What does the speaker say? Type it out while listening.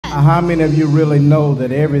How many of you really know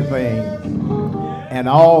that everything and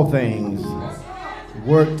all things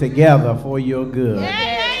work together for your good?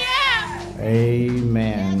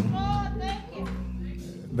 Amen.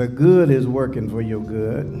 The good is working for your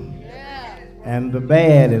good, and the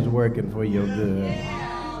bad is working for your good.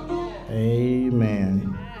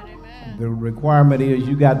 Amen. The requirement is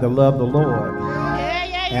you got to love the Lord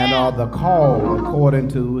and are the call according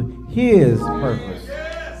to His purpose.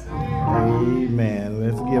 Amen.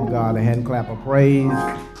 Let's give God a hand clap of praise.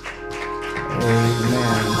 Amen.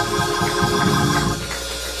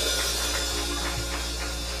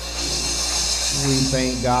 We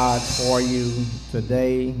thank God for you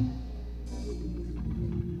today.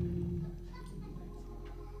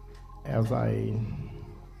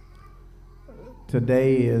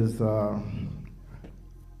 Today is, well,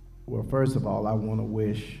 first of all, I want to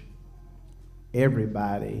wish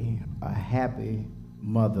everybody a happy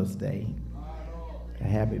Mother's Day. A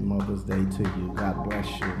happy Mother's Day to you. God bless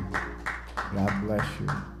you. God bless you.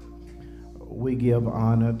 We give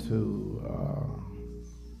honor to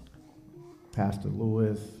Pastor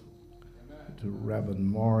Lewis, to Reverend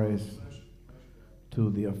Morris, to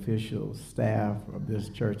the official staff of this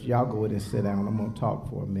church. Y'all go ahead and sit down. I'm going to talk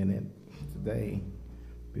for a minute today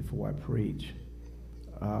before I preach.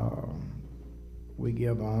 We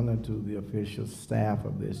give honor to the official staff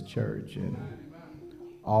of this church and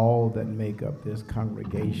all that make up this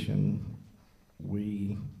congregation.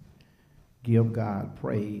 We give God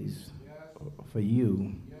praise for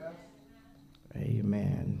you.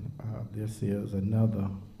 Amen. This is another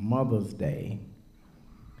Mother's Day.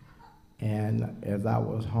 And as I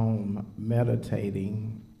was home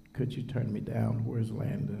meditating, could you turn me down? Where's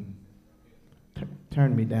Landon?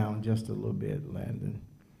 Turn me down just a little bit, Landon.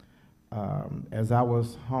 As I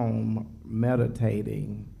was home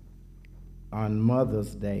meditating on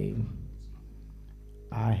Mother's Day,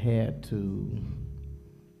 I had to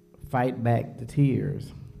fight back the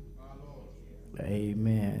tears.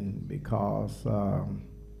 Amen. Because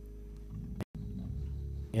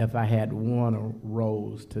if I had worn a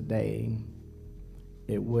rose today,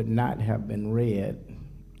 it would not have been red.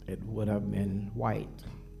 It would have been white.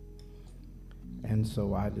 And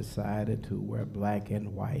so I decided to wear black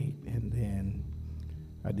and white, and then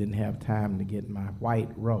I didn't have time to get my white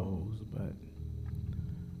rose, but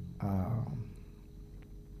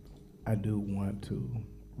I do want to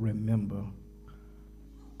remember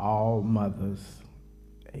all mothers.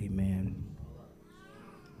 Amen.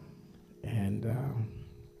 And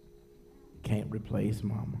can't replace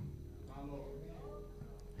mama.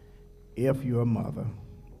 If you're a mother,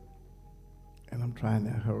 and I'm trying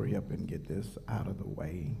to hurry up and get this out of the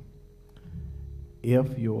way.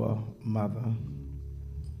 If your mother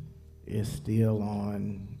is still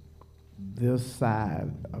on this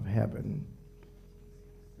side of heaven,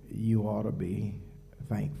 you ought to be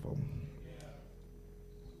thankful.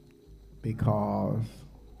 Because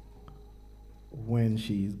when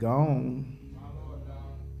she's gone,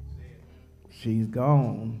 she's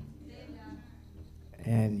gone,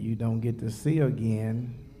 and you don't get to see her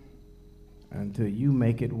again until you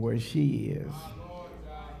make it where she is.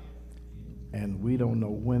 And we don't know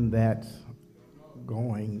when that's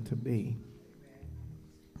going to be.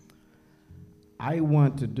 I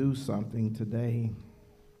want to do something today.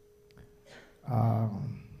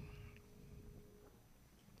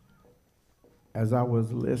 As I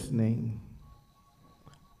was listening,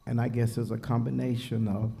 and I guess it's a combination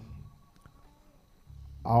of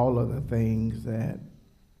all of the things that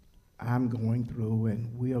I'm going through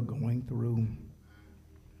and we are going through.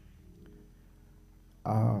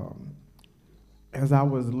 As I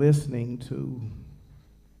was listening to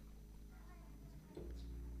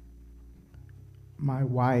my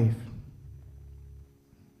wife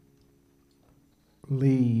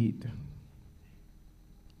lead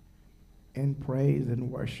in praise and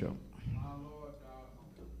worship,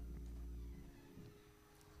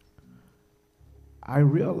 I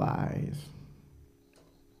realize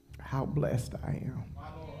how blessed I am.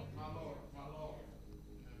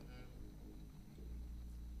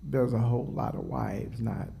 There's a whole lot of wives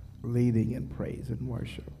not leading in praise and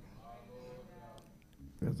worship.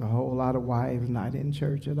 There's a whole lot of wives not in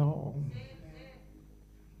church at all.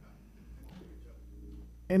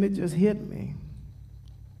 And it just hit me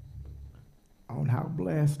on how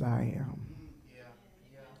blessed I am.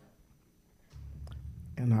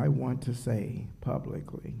 And I want to say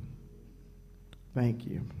publicly, thank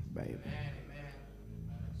you, baby.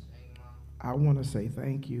 I want to say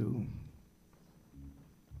thank you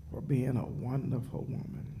for being a wonderful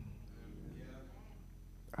woman.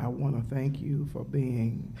 I want to thank you for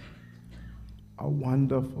being a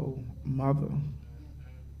wonderful mother.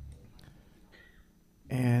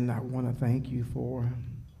 And I want to thank you for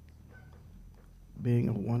being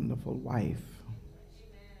a wonderful wife,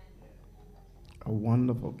 a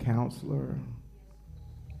wonderful counselor,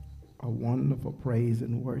 a wonderful praise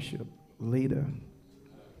and worship leader.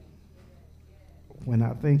 When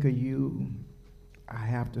I think of you, I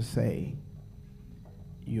have to say,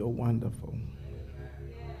 you're wonderful.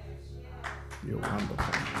 You're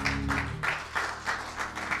wonderful.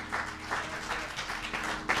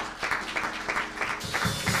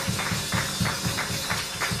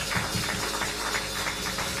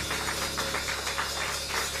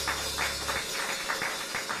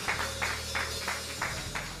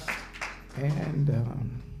 And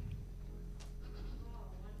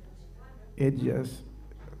it just,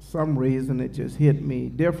 some reason it just hit me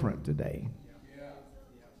different today.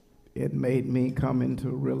 It made me come into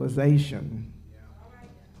realization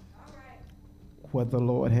what the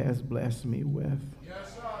Lord has blessed me with.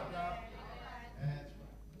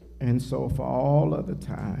 And so for all of the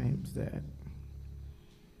times that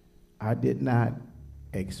I did not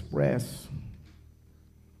express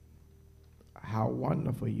how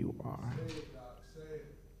wonderful you are,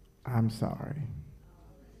 I'm sorry.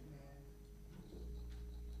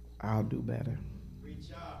 I'll do better.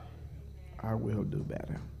 I will do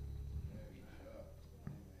better.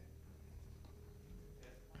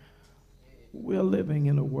 We're living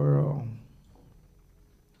in a world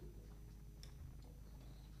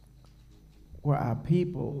where our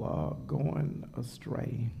people are going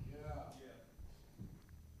astray.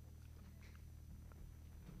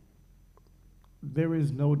 There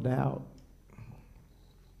is no doubt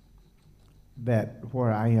that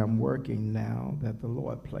where I am working now, that the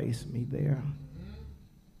Lord placed me there.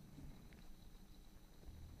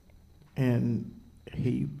 And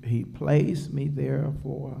he placed me there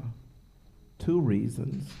for two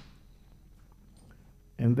reasons.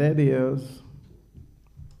 And that is,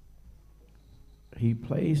 he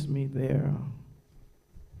placed me there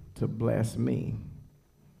to bless me.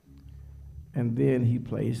 And then he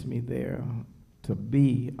placed me there to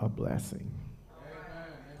be a blessing.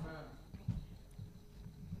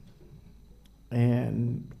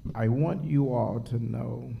 And I want you all to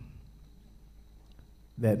know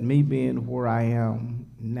that me being where I am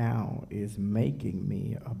now is making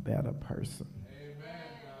me a better person.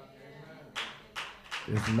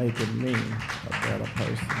 It's making me a better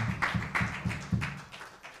person.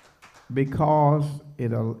 Because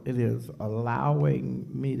it is allowing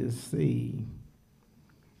me to see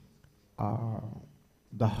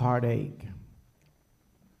the heartache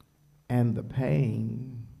and the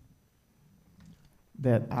pain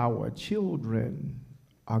that our children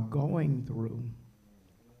are going through.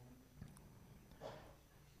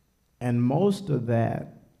 And most of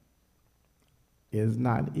that is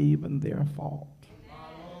not even their fault.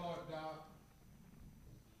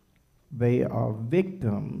 They are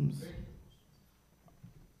victims,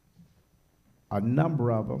 a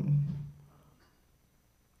number of them,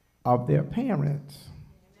 of their parents.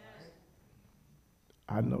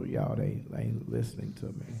 I know y'all ain't listening to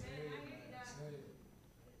me.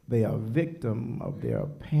 They are victim of their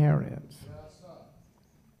parents.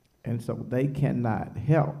 And so they cannot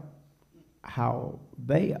help how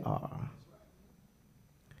they are.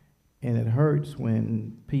 And it hurts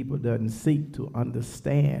when people doesn't seek to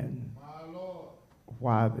understand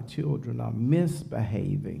why the children are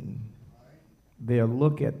misbehaving. They'll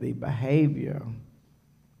look at the behavior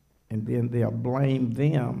and then they'll blame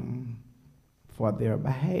them for their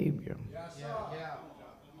behavior.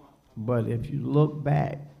 But if you look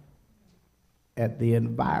back at the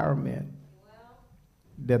environment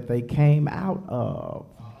that they came out of,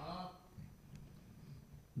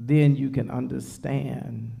 then you can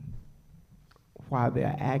understand why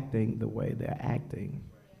they're acting the way they're acting,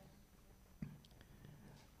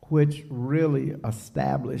 which really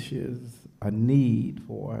establishes a need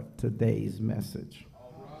for today's message.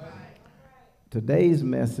 Today's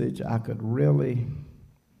message I could really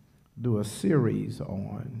do a series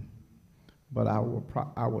on, but I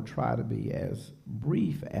will try to be as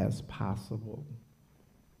brief as possible.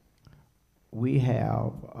 We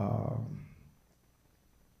have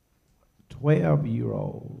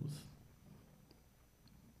 12-year-olds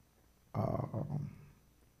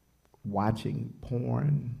watching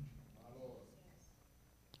porn.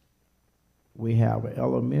 We have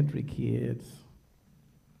elementary kids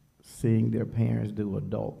seeing their parents do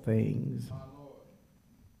adult things.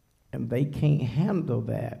 And they can't handle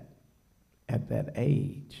that at that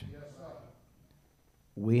age.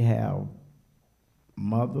 We have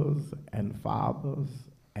mothers and fathers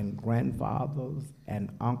and grandfathers and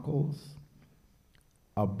uncles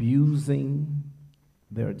abusing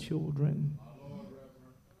their children.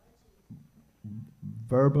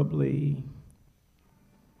 verbally,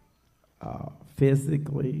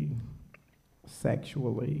 physically,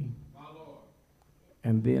 sexually.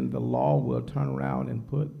 And then the law will turn around and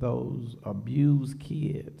put those abused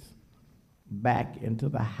kids back into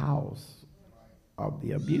the house of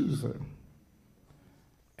the abuser.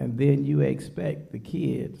 And then you expect the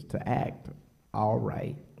kids to act all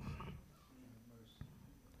right.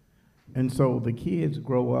 And so the kids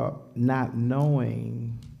grow up not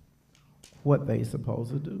knowing what they're supposed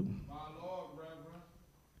to do.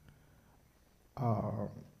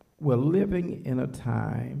 We're living in a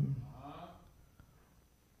time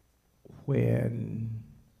when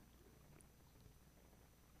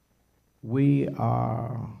we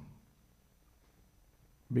are,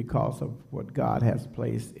 because of what God has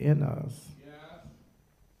placed in us,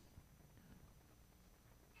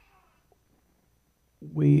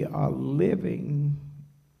 we are living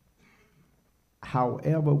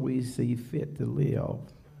however we see fit to live.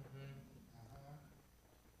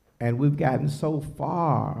 And we've gotten so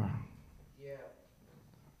far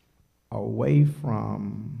away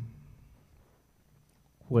from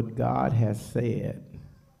what God has said,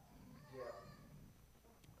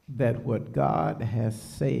 that what God has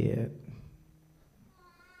said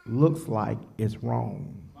looks like it's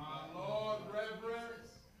wrong. My Lord, Reverend.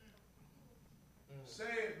 Say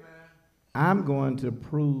it, man. I'm going to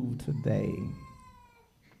prove today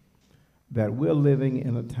that we're living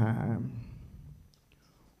in a time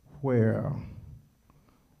where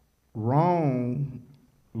wrong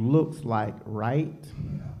looks like right,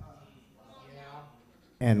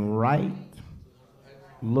 and right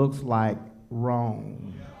looks like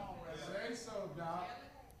wrong. Say so, Doc.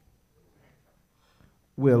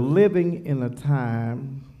 We're living in a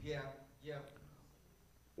time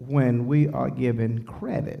when we are giving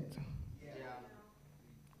credit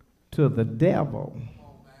to the devil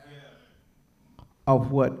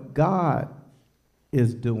of what God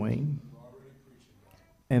is doing,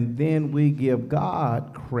 and then we give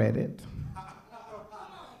God credit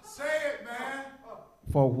Say it, man.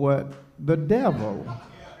 for what the devil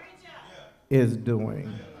is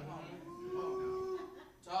doing.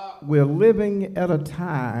 We're living at a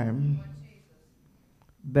time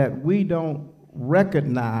that we don't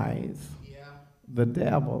recognize the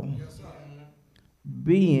devil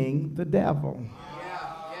being the devil.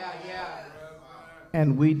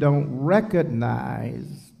 And we don't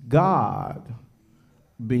recognize God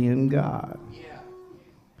being God.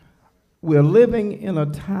 We're living in a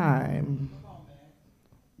time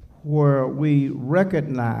where we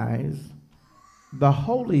recognize the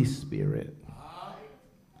Holy Spirit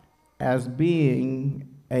as being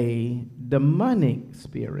a demonic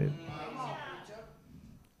spirit,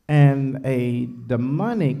 and a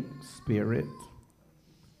demonic spirit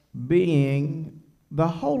being the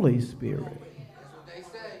Holy Spirit.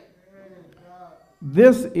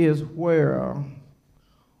 This is where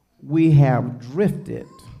we have drifted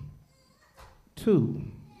to.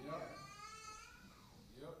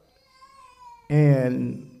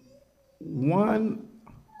 And one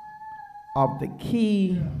of the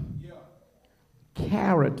key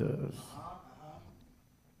characters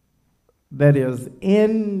that is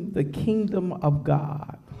in the kingdom of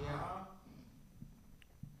God,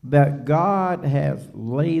 that God has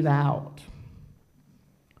laid out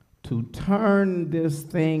to turn this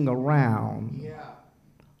thing around,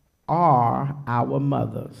 are our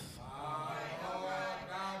mothers.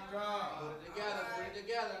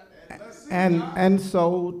 And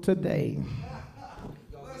so today,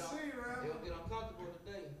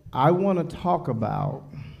 I want to talk about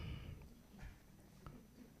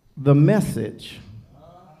the message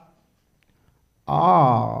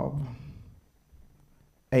of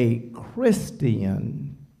a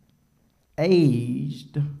Christian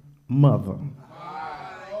aged mother.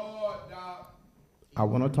 I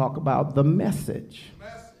want to talk about the message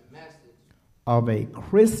of a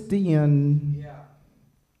Christian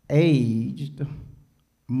aged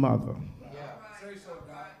mother.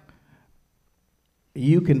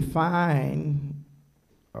 You can find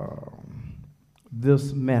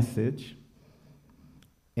this message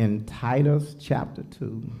in Titus chapter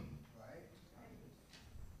 2,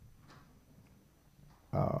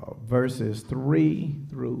 verses 3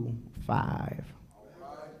 through 5.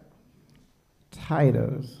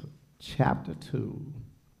 Titus chapter 2,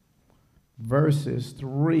 verses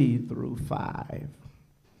 3 through 5.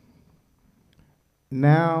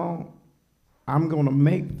 Now, I'm going to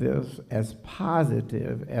make this as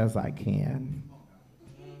positive as I can.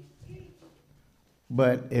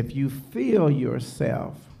 But if you feel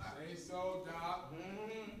yourself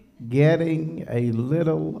getting a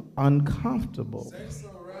little uncomfortable,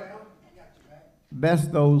 That's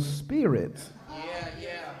those spirits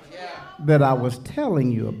that I was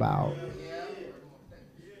telling you about.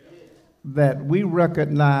 That we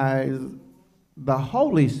recognize the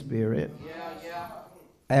Holy Spirit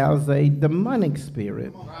as a demonic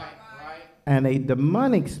spirit, and a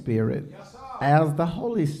demonic spirit as the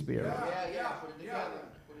Holy Spirit.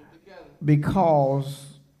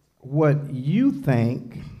 Because what you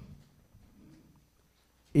think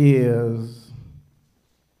is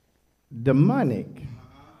demonic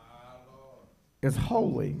is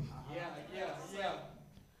holy.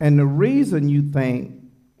 And the reason you think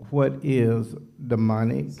what is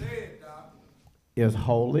demonic is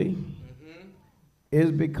holy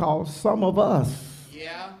is because some of us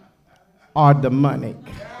are demonic.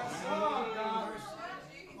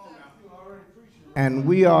 And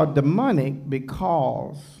we are demonic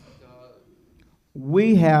because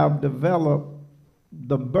we have developed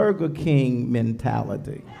the Burger King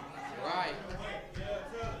mentality.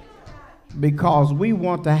 Because we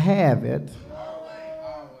want to have it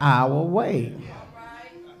our way.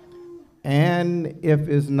 And if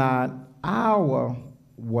it's not our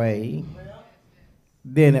way,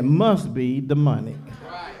 then it must be demonic.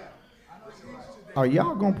 Are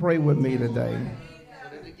y'all going to pray with me today?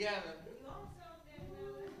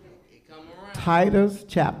 Titus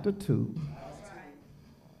chapter 2,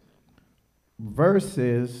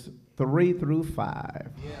 verses 3 through 5.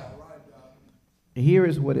 Here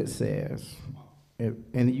is what it says,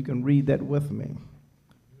 and you can read that with me.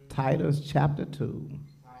 Titus chapter 2,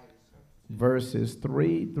 verses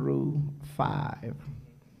 3 through 5.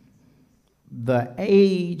 The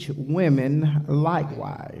aged women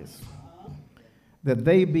likewise, that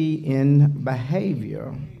they be in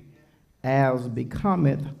behavior as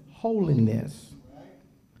becometh holiness,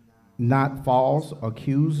 not false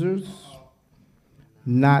accusers,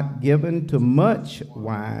 not given to much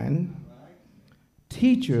wine,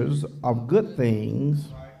 teachers of good things,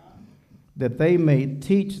 that they may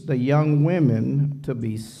teach the young women to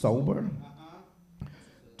be sober,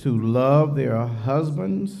 to love their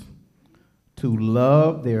husbands, to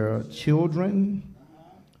love their children,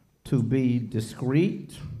 to be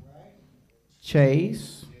discreet,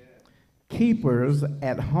 chaste, keepers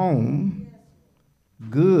at home,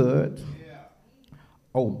 good,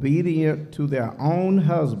 obedient to their own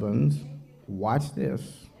husbands. Watch this.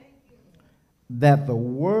 That the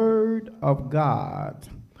word of God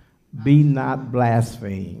be not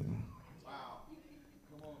blasphemed.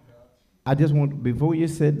 I just want, before you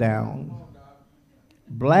sit down,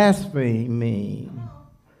 blaspheme means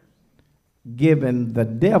giving the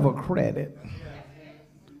devil credit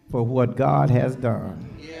for what God has done.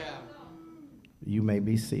 You may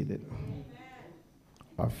be seated.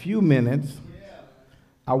 A few minutes,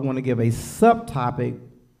 I want to give a subtopic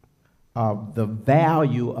of the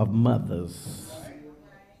value of mothers.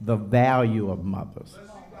 The value of mothers.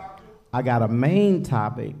 I got a main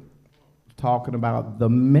topic talking about the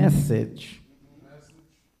message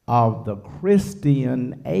of the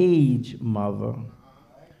Christian age mother,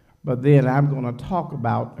 but then I'm going to talk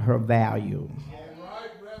about her value.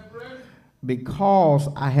 Because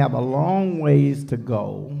I have a long ways to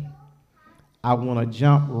go, I want to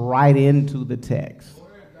jump right into the text.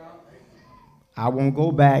 I won't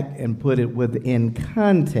go back and put it within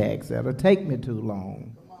context. That'll take me too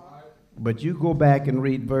long. But you go back and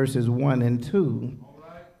read verses 1 and 2,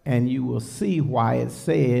 and you will see why it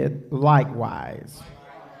said likewise.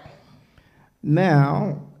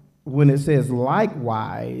 Now, when it says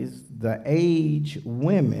likewise, the age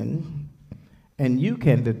women, and you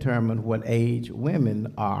can determine what age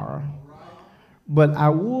women are, but I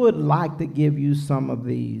would like to give you some of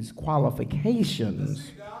these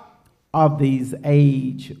qualifications of these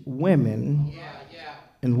age women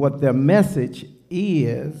and what their message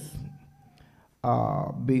is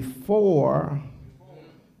before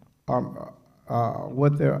I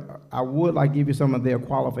would like to give you some of their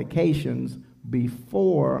qualifications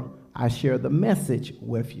before I share the message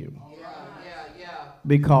with you.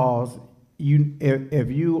 Because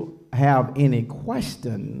if you have any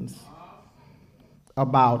questions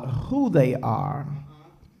about who they are,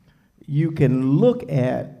 you can look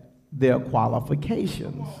at their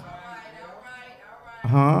qualifications.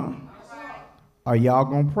 Are y'all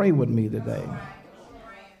gonna pray with me today?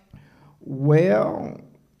 Well,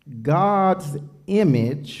 God's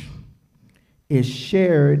image is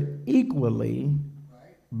shared equally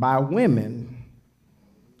by women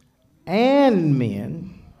and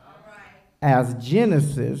men, as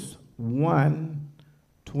Genesis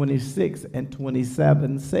 1:26 and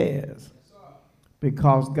 27 says.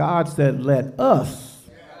 Because God said, let us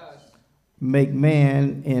make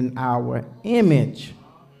man in our image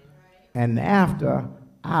and after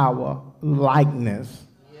our likeness.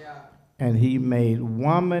 And he made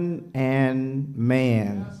woman and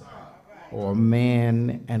man, or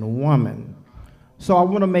man and woman. So I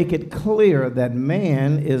want to make it clear that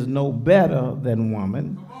man is no better than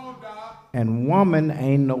woman, and woman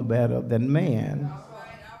ain't no better than man,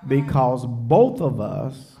 because both of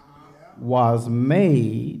us were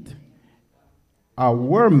made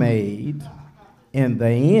in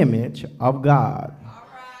the image of God.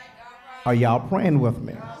 Are y'all praying with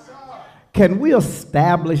me? Can we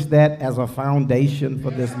establish that as a foundation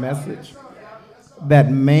for this message? That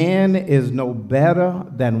man is no better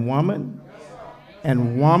than woman,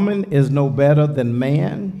 and woman is no better than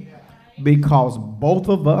man, because both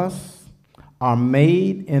of us are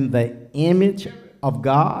made in the image of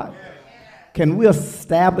God. Can we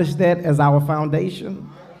establish that as our foundation?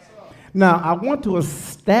 Now, I want to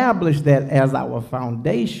establish that as our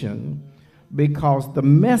foundation because the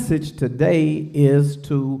message today is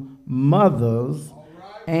to mothers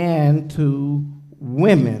and to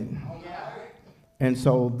women. And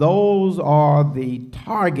so those are the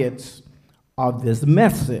targets of this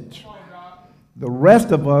message. The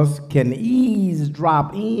rest of us can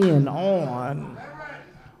eavesdrop in on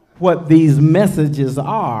what these messages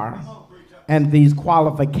are and these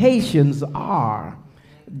qualifications are,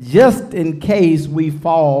 just in case we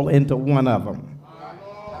fall into one of them.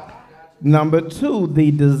 Number two,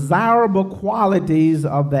 the desirable qualities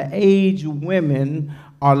of the aged women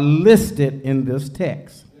are listed in this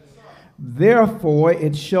text. Therefore,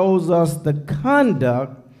 it shows us the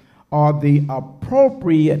conduct or the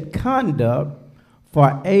appropriate conduct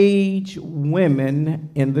for aged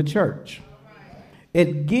women in the church.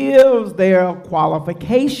 It gives their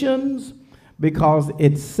qualifications because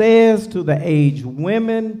it says to the aged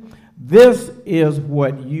women, this is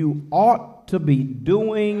what you ought to be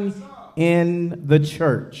doing in the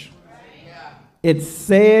church. It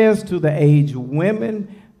says to the aged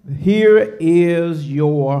women, here is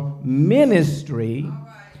your ministry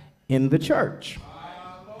in the church.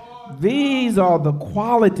 These are the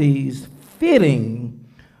qualities fitting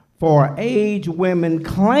for aged women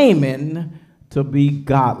claiming to be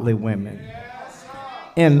godly women.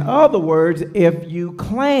 In other words, if you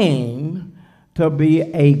claim to be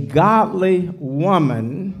a godly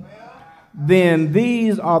woman, then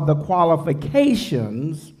these are the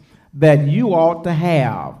qualifications that you ought to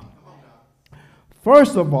have.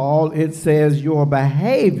 First of all, it says your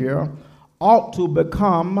behavior ought to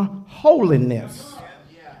become holiness.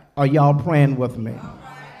 Are y'all praying with me?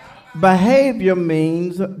 Behavior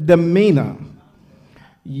means demeanor.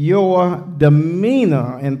 Your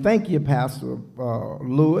demeanor, and thank you, Pastor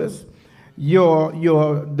Lewis,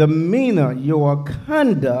 your demeanor, your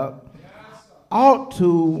conduct ought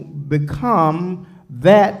to become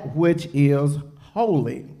that which is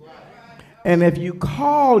holy. And if you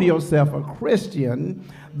call yourself a Christian,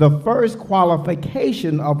 the first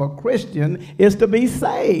qualification of a Christian is to be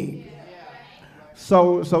saved.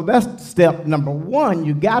 So that's step number one.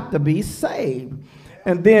 You got to be saved.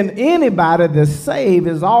 And then anybody that's saved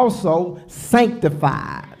is also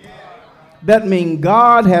sanctified. That means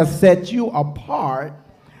God has set you apart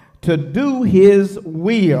to do his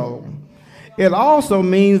will. It also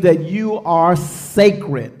means that you are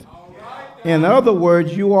sacred. In other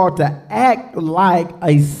words, you are to act like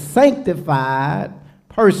a sanctified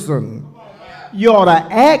person. You ought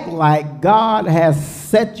to act like God has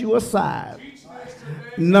set you aside.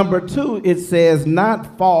 Number two, it says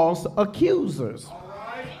not false accusers.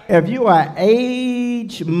 If you are an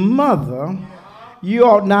aged mother, you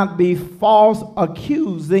ought not be false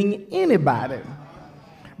accusing anybody,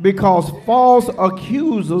 because false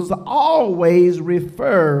accusers always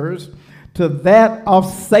refers to that of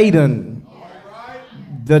Satan.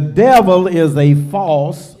 The devil is a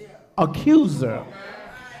false accuser.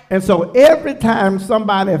 And so every time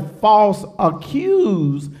somebody false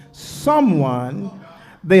accuses someone,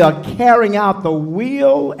 they are carrying out the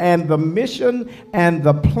will and the mission and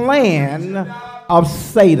the plan of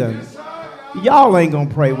Satan. Y'all ain't gonna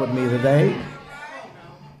pray with me today.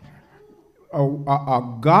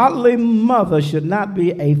 A godly mother should not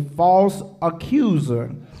be a false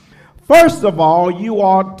accuser. First of all, you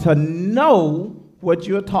ought to know what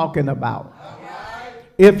you're talking about.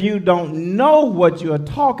 If you don't know what you're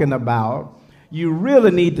talking about, you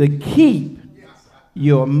really need to keep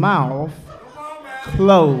your mouth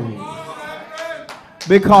closed.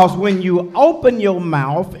 Because when you open your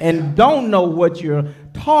mouth and don't know what you're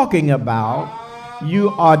talking about, you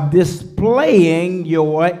are displaying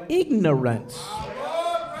your ignorance.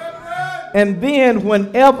 And then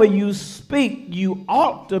whenever you speak, you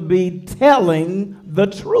ought to be telling the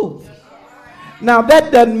truth. Now,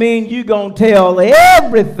 that doesn't mean you're going to tell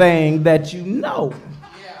everything that you know.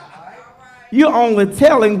 You're only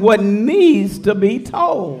telling what needs to be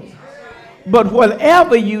told. But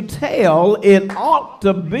whatever you tell, it ought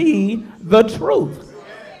to be the truth.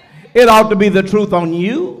 It ought to be the truth on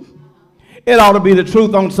you. It ought to be the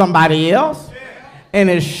truth on somebody else. And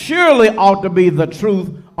it surely ought to be the truth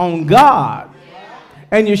on God.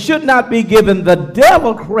 And you should not be giving the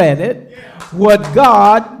devil credit what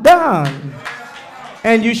God done.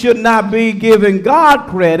 And you should not be giving God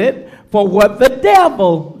credit for what the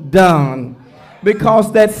devil done.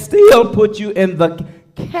 Because that still puts you in the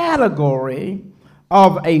category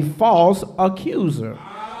of a false accuser.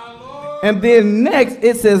 And then next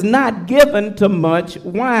it says not given to much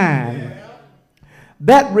wine.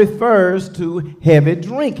 That refers to heavy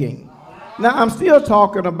drinking. Now I'm still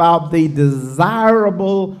talking about the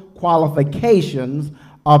desirable qualifications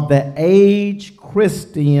of the aged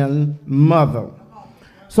Christian mother.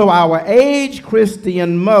 So our aged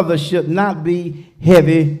Christian mother should not be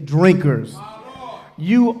heavy drinkers.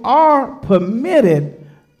 You are permitted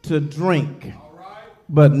to drink,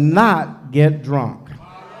 but not get drunk.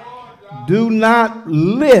 Do not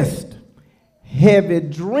list heavy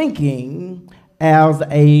drinking as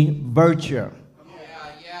a virtue.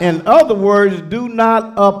 In other words, do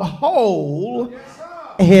not uphold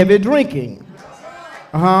heavy drinking.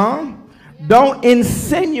 Don't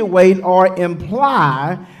insinuate or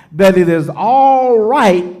imply that it is all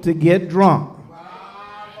right to get drunk.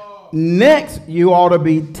 Next, you ought to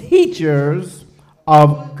be teachers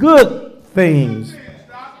of good things.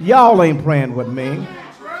 Y'all ain't praying with me.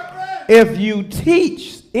 If you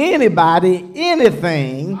teach anybody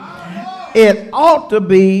anything, it ought to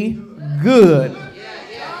be good.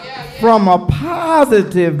 From a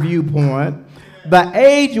positive viewpoint, the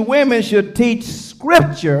aged women should teach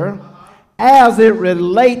scripture as it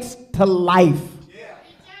relates to life.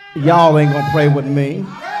 Y'all ain't gonna pray with me.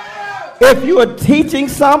 If you are teaching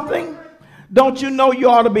something, don't you know you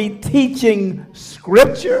ought to be teaching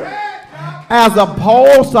scripture as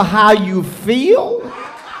opposed to how you feel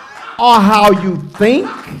or how you think?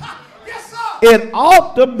 It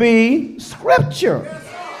ought to be scripture.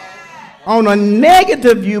 On a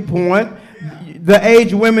negative viewpoint, the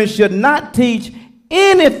aged women should not teach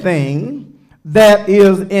anything that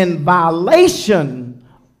is in violation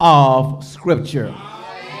of scripture.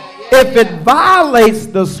 If it violates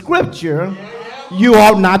the scripture, you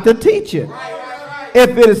ought not to teach it.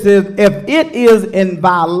 If it is in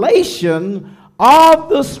violation of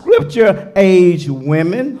the scripture, aged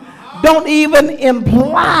women, don't even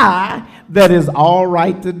imply that it's all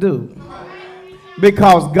right to do.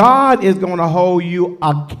 Because God is going to hold you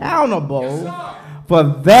accountable for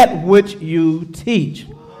that which you teach.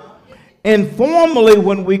 Informally,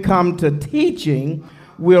 when we come to teaching,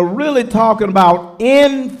 we're really talking about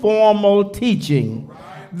informal teaching.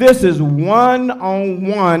 This is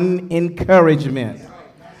one-on-one encouragement.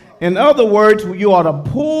 In other words, you ought to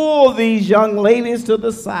pull these young ladies to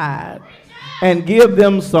the side and give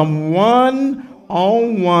them some one-on-one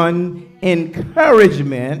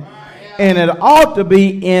encouragement, and it ought to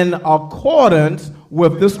be in accordance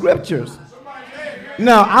with the scriptures.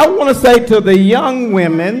 Now, I want to say to the young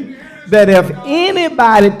women that if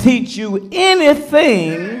anybody teach you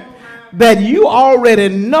anything that you already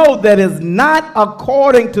know that is not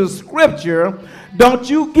according to scripture, don't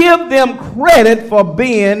you give them credit for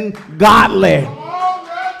being godly.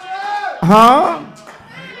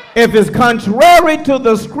 If it's contrary to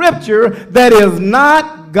the scripture, that is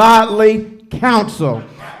not godly counsel.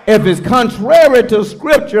 If it's contrary to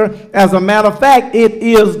scripture, as a matter of fact, it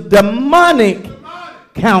is demonic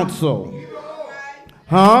counsel.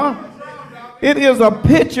 It is a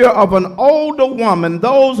picture of an older woman,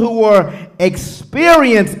 those who were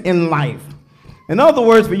experienced in life. In other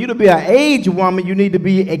words, for you to be an aged woman, you need to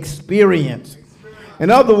be experienced.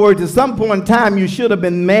 In other words, at some point in time, you should have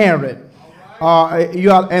been married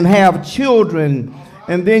and have children.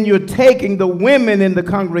 And then you're taking the women in the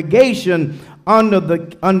congregation under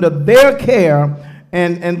their care,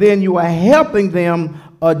 and then you are helping them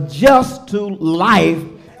adjust to life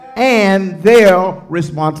and their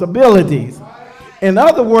responsibilities. In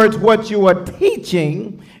other words, what you are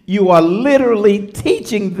teaching, you are literally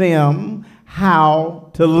teaching them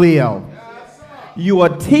how to live. You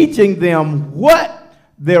are teaching them what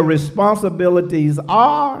their responsibilities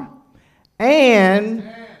are and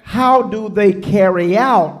how do they carry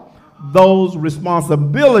out those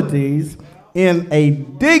responsibilities in a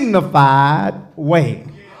dignified way.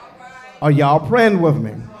 Are y'all praying with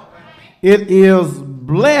me? It is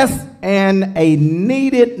blessed and a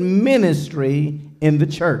needed ministry in the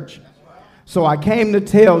church. So I came to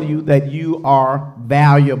tell you that you are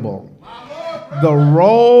valuable. The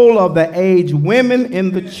role of the aged women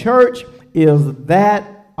in the church is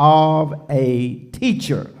that of a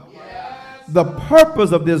teacher. The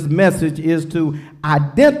purpose of this message is to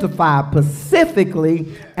identify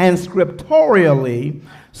specifically and scripturally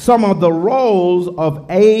some of the roles of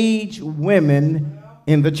aged women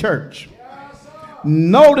in the church.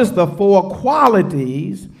 Notice the 4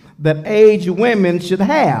 qualities that aged women should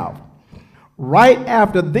have. Right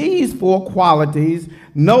after these 4 qualities,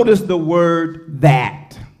 notice the word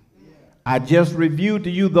that. I just reviewed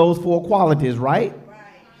to you those 4 qualities, right?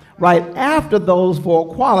 Right after those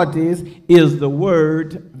 4 qualities is the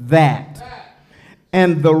word that.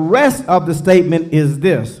 And the rest of the statement is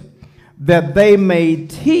this: that they may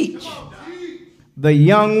teach the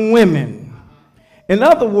young women. In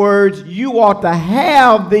other words, you ought to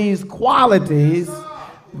have these qualities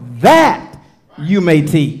that you may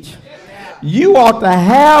teach. You ought to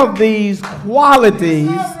have these qualities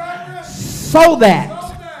so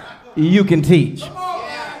that you can teach.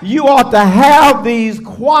 You ought to have these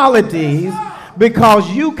qualities because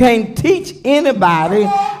you can't teach anybody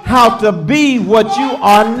how to be what you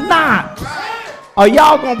are not. Are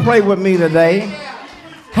y'all going to pray with me today?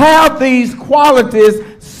 Have these qualities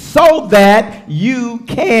so that you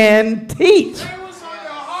can teach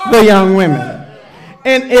the young women.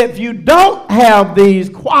 And if you don't have these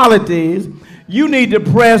qualities, you need to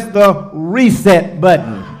press the reset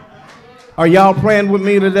button. Are y'all praying with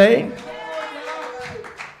me today?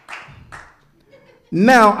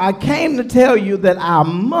 Now, I came to tell you that our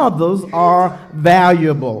mothers are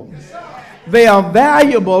valuable. They are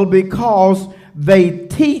valuable because they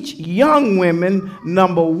teach young women,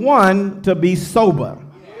 number 1, to be sober.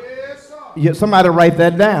 Somebody write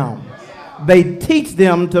that down. They teach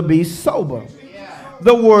them to be sober.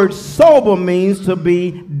 The word sober means to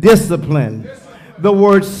be disciplined. The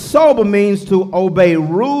word sober means to obey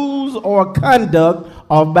rules or conduct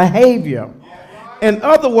of behavior. In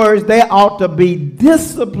other words, they ought to be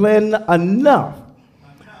disciplined enough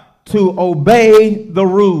to obey the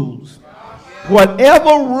rules.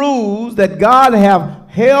 Whatever rules that God have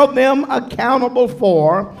held them accountable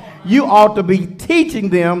for, you ought to be teaching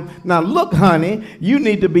them. Now look, honey, you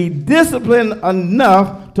need to be disciplined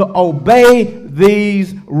enough to obey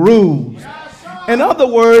these rules. In other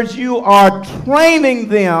words, you are training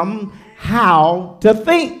them how to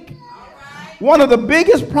think. One of the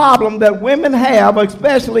biggest problems that women have,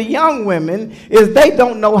 especially young women, is they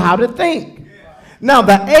don't know how to think. Now,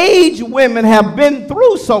 the aged women have been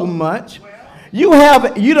through so much. You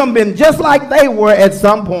done been just like they were at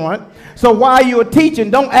some point. So while you're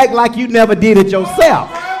teaching, don't act like you never did it yourself.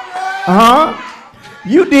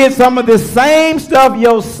 You did some of the same stuff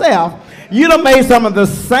yourself. You done made some of the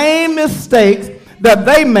same mistakes that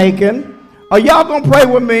they making. Are y'all gonna pray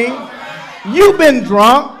with me? You've been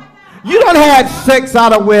drunk. You done had sex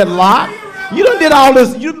out of wedlock. You done did all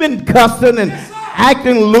this. You've been cussing and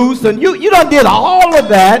acting loose, and you done did all of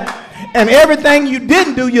that. And everything you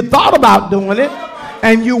didn't do, you thought about doing it,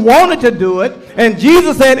 and you wanted to do it. And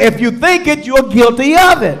Jesus said, if you think it, you're guilty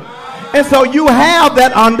of it. And so you have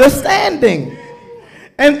that understanding.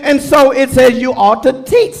 And so it says you ought to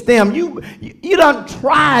teach them. You done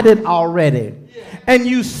tried it already, and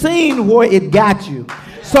you seen where it got you.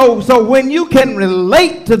 So when you can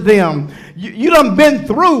relate to them, you done been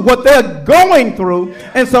through what they're going through,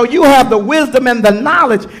 and so you have the wisdom and the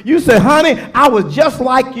knowledge. You say, honey, I was just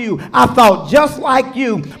like you. I thought just like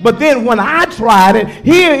you. But then when I tried it,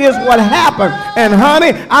 here is what happened. And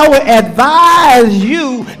honey, I would advise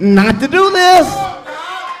you not to do this.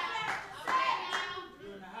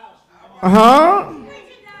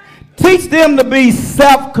 Teach them to be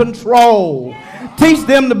self-controlled. Teach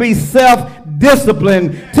them to be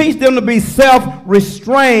self-disciplined. Teach them to be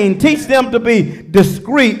self-restrained. Teach them to be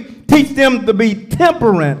discreet. Teach them to be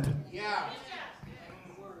temperate.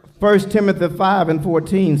 1 Timothy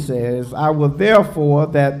 5:14 says, I will therefore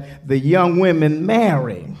that the young women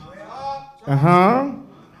marry,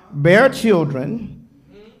 bear children,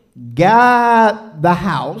 guide the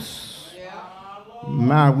house.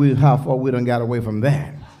 How far we done got away from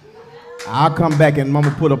that. I'll come back and I'm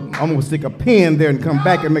gonna stick a pin there and come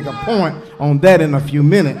back and make a point on that in a few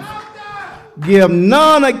minutes. Give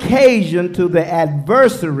none occasion to the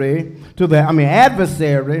adversary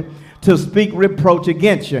to speak reproach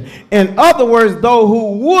against you. In other words, those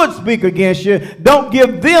who would speak against you, don't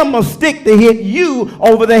give them a stick to hit you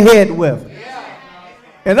over the head with.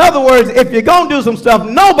 In other words, if you're gonna do some stuff,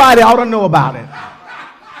 nobody ought to know about it.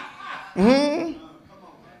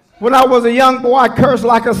 When I was a young boy, I cursed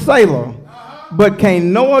like a sailor, but can't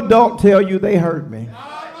no adult tell you they hurt me.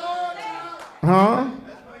 Huh?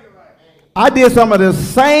 I did some of the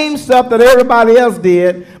same stuff that everybody else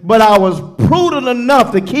did, but I was prudent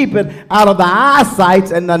enough to keep it out of the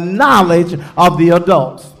eyesight and the knowledge of the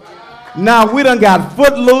adults. Now we done got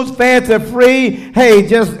footloose, fancy free. Hey,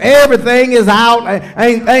 just everything is out.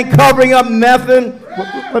 Ain't covering up nothing.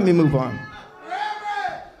 Let me move on.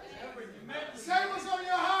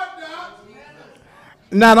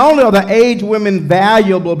 Not only are the aged women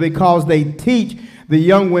valuable because they teach the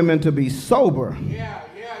young women to be sober,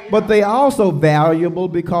 but they also valuable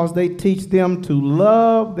because they teach them to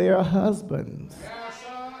love their husbands.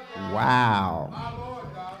 Wow.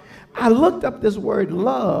 I looked up this word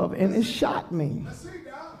love and it shocked me.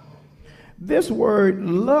 This word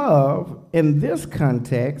love in this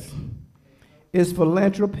context is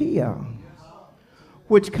philanthropia,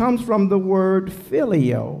 which comes from the word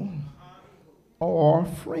filio or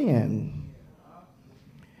friend.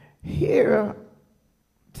 Here,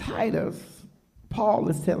 Paul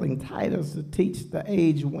is telling Titus to teach the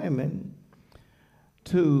aged women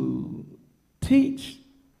to teach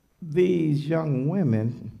these young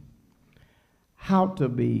women how to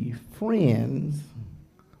be friends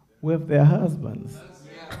with their husbands.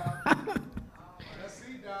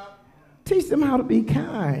 Teach them how to be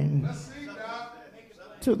kind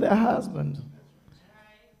to their husbands.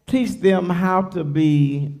 Teach them how to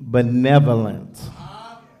be benevolent,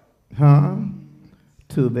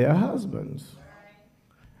 to their husbands.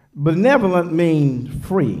 Benevolent means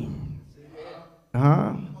free.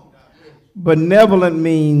 Benevolent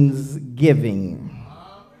means giving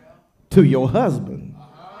to your husband.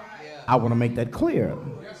 I want to make that clear.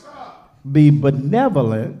 Be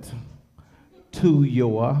benevolent to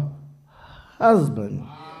your husband.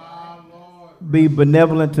 Be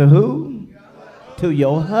benevolent to who? To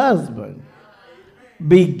your husband.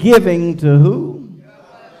 Be giving to who?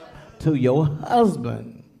 To your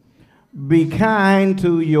husband. Be kind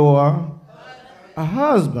to your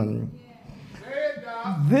husband.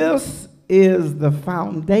 This is the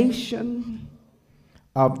foundation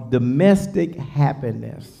of domestic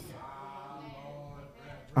happiness.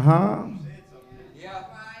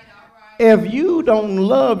 If you don't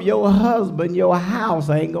love your husband, your house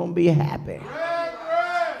ain't gonna be happy.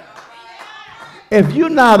 If you're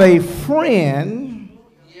not a friend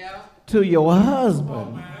to your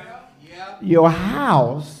husband, your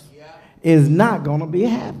house is not gonna be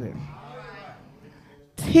happy.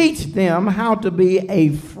 Teach them how to be a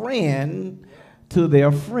friend to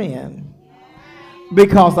their friend.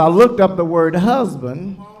 Because I looked up the word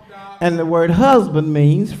husband, and the word husband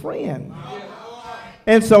means friend.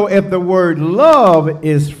 And so if the word love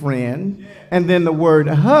is friend, and then the word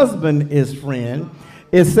husband is friend,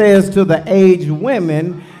 it says to the aged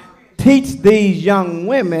women, teach these young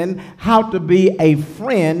women how to be a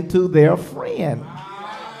friend to their friend.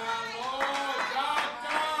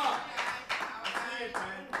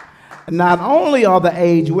 Not only are the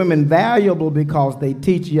aged women valuable because they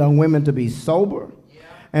teach young women to be sober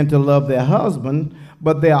and to love their husband,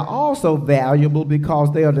 but they are also valuable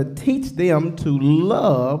because they are to teach them to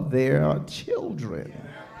love their children.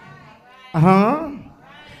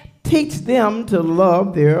 Teach them to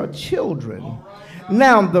love their children.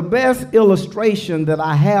 Now, the best illustration that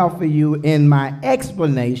I have for you in my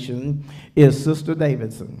explanation is Sister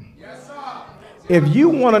Davidson. If you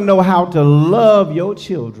want to know how to love your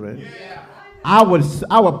children, I would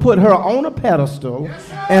put her on a pedestal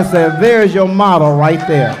and say, there's your model right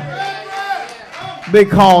there.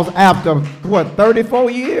 Because after,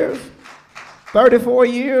 34 years? 34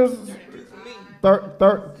 years?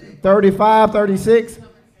 35, 36?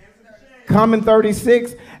 Coming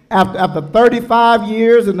 36? After 35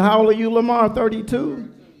 years, and how old are you, Lamar? 32?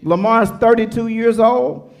 Lamar's 32 years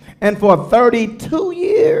old. And for 32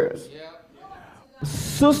 years,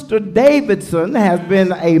 Sister Davidson has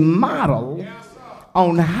been a model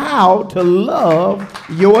on how to love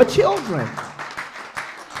your children.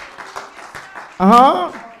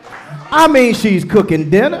 I mean, she's cooking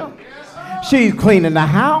dinner. She's cleaning the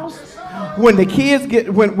house. When the kids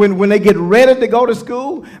when they get ready to go to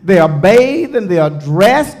school, they are bathed and they are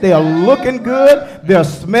dressed. They are looking good. They're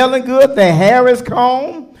smelling good. Their hair is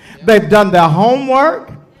combed. They've done their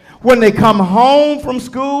homework. When they come home from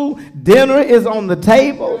school, dinner is on the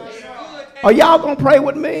table. Are y'all going to pray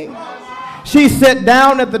with me? She sit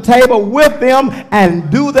down at the table with them and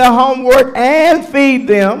do their homework and feed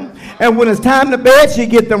them. And when it's time to bed, she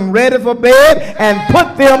get them ready for bed and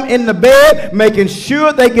put them in the bed, making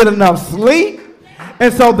sure they get enough sleep.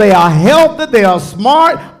 And so they are healthy, they are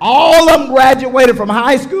smart. All of them graduated from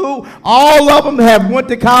high school. All of them have went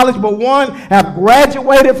to college, but one have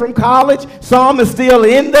graduated from college. Some is still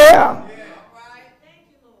in there.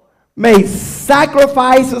 made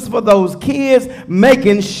sacrifices for those kids,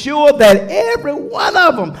 making sure that every one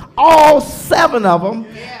of them, all 7 of them,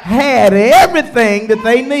 had everything that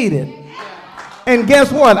they needed. And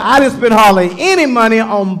guess what? I didn't spend hardly any money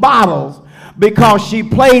on bottles because she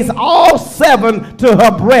placed all 7 to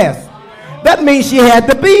her breast. That means she had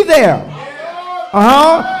to be there.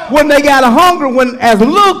 When they got hungry, when as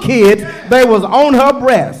little kids, they was on her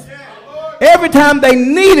breast. Every time they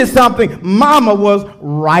needed something, mama was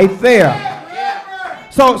right there.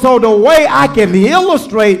 So the way I can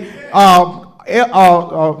illustrate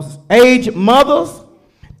aged mothers,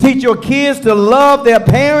 teach your kids to love their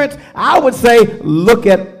parents, I would say look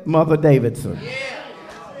at Mother Davidson.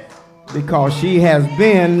 Because she has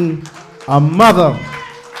been a mother.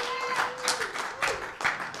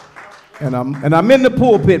 And I'm in the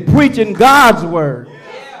pulpit preaching God's word.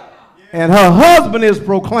 And her husband is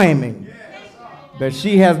proclaiming that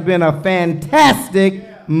she has been a fantastic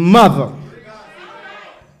mother.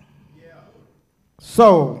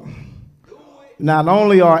 So, not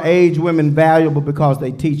only are aged women valuable because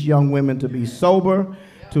they teach young women to be sober,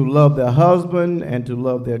 to love their husband, and to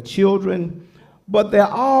love their children, but they're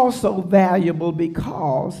also valuable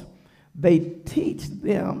because they teach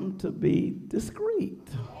them to be discreet.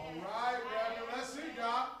 All right, Reverend. Let's see,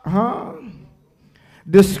 Doc.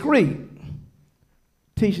 Discreet.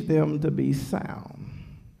 Teach them to be sound.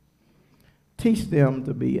 Teach them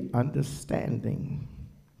to be understanding.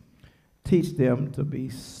 Teach them to be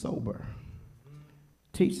sober.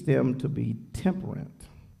 Teach them to be temperate.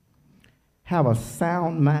 Have a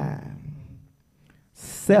sound mind.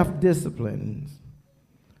 Self-discipline.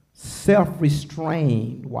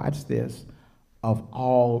 Self-restrained. Watch this. Of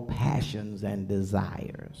all passions and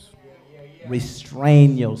desires.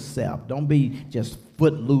 Restrain yourself. Don't be just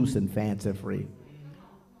footloose and fancy-free.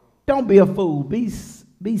 Don't be a fool. Be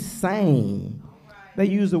sane. They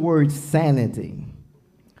use the word sanity.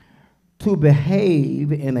 To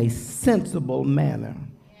behave in a sensible manner.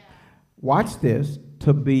 Watch this.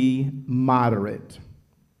 To be moderate.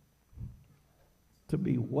 To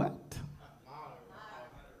be what?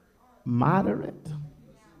 Moderate?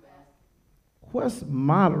 What's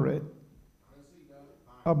moderate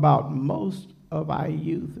about most of our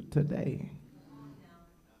youth today?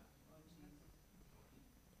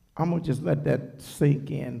 I'm going to just let that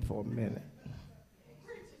sink in for a minute.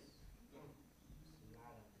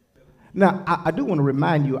 Now, I do want to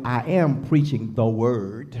remind you, I am preaching the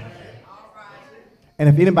word. And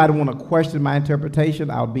if anybody want to question my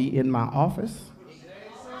interpretation, I'll be in my office.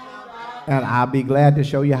 And I'll be glad to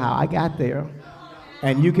show you how I got there.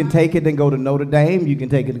 And you can take it and go to Notre Dame. You can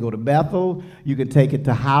take it and go to Bethel. You can take it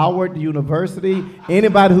to Howard University.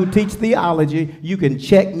 Anybody who teaches theology, you can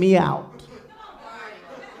check me out.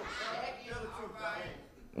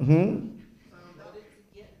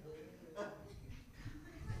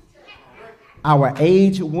 Our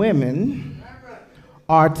aged women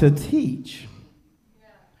are to teach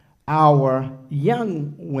our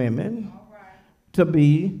young women to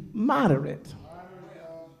be moderate.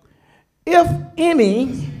 If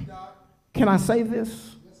any, can I say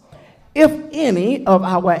this? If any of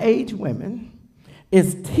our aged women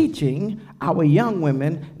is teaching our young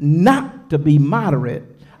women not to be moderate,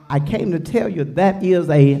 I came to tell you that is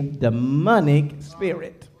a demonic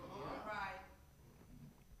spirit.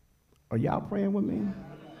 Are y'all praying with me?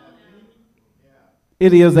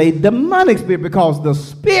 It is a demonic spirit because the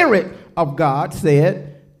Spirit of God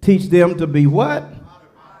said, teach them to be what?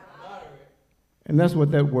 And that's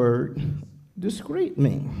what that word discreet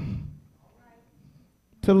means.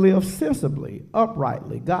 To live sensibly,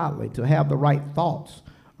 uprightly, godly, to have the right thoughts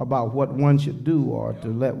about what one should do or to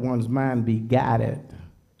let one's mind be guided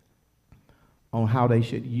on how they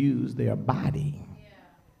should use their body.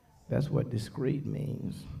 That's what discreet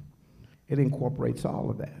means. It incorporates all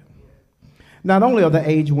of that. Not only are the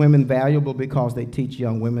aged women valuable because they teach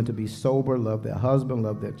young women to be sober, love their husband,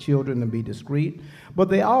 love their children, and be discreet, but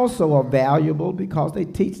they also are valuable because they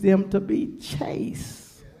teach them to be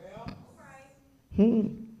chaste.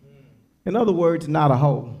 In other words, not a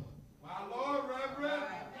hoe. My Lord, Reverend.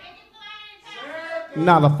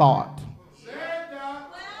 Not a thought.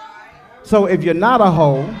 So if you're not a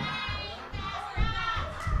hoe,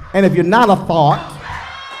 and if you're not a thought,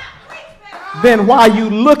 then why are you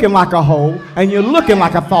looking like a hoe and you're looking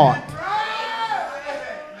like a thought?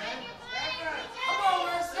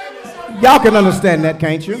 Y'all can understand that,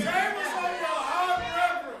 can't you?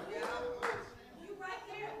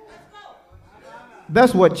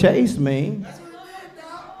 That's what chaste means.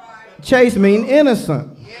 Chaste means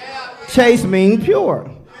innocent. Chaste means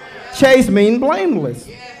pure. Chaste means blameless.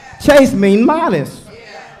 Chaste means modest.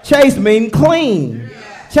 Chaste means clean.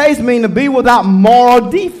 Chaste means to be without moral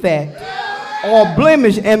defect or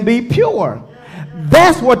blemish and be pure.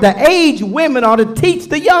 That's what the aged women are to teach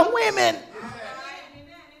the young women.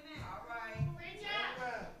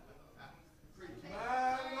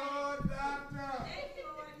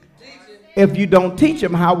 If you don't teach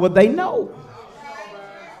them, how would they know?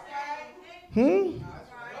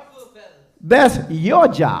 That's your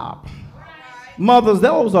job. Mothers,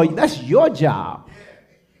 that's your job.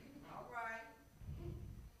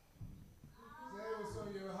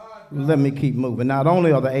 Let me keep moving. Not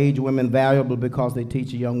only are the aged women valuable because they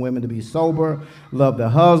teach young women to be sober, love their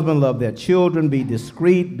husband, love their children, be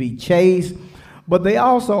discreet, be chaste, but they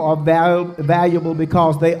also are valuable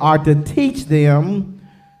because they are to teach them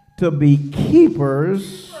to be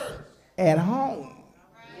keepers at home.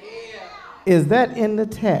 Is that in the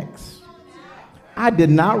text? I did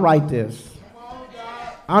not write this.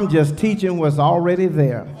 I'm just teaching what's already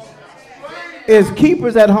there. Is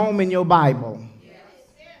keepers at home in your Bible?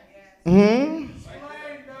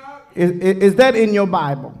 Is that in your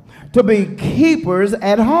Bible? To be keepers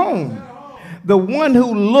at home. The one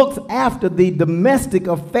who looks after the domestic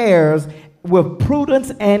affairs with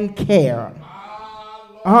prudence and care.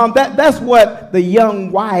 That's what the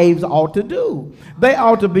young wives ought to do. They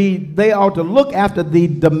ought to look after the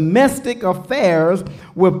domestic affairs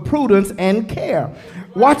with prudence and care.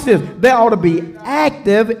 Watch this. They ought to be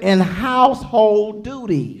active in household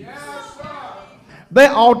duties. They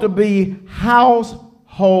ought to be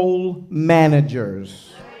household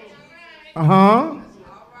managers.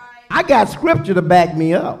 I got scripture to back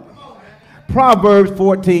me up. Proverbs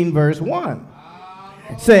 14 verse 1.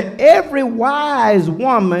 Say, every wise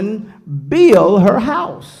woman build her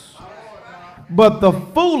house, but the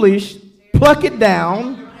foolish pluck it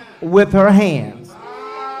down with her hands.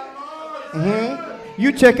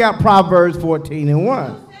 You check out Proverbs 14 and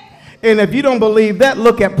 1. And if you don't believe that,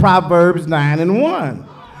 look at Proverbs 9 and 1.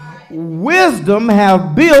 Wisdom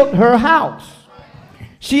have built her house.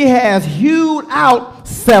 She has hewed out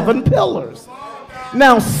 7 pillars.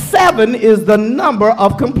 Now 7 is the number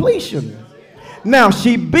of completion. Now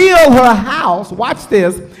she built her house, watch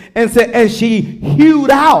this, and she hewed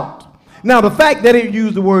out. Now the fact that it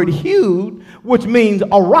used the word hewed, which means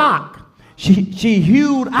a rock, she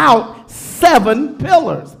hewed out 7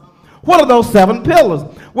 pillars. What are those 7 pillars?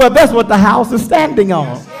 Well, that's what the house is standing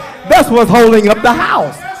on. That's what's holding up the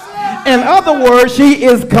house. In other words, she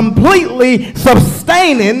is completely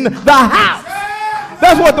sustaining the house.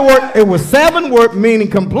 That's what the word, it was 7 word meaning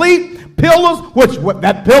complete. Pillars,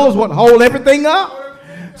 that pillars would hold everything up.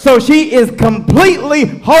 So she is completely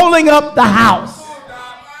holding up the house.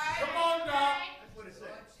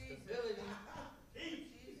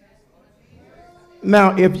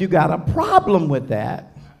 Now, if you got a problem with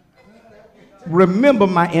that, remember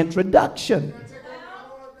my introduction.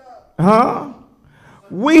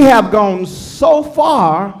 We have gone so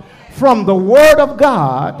far from the Word of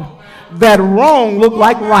God that wrong look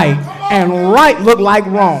like right and right look like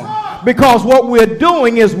wrong. Because what we're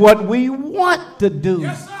doing is what we want to do.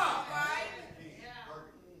 Yes,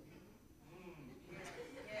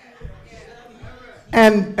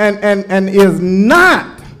 and is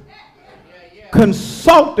not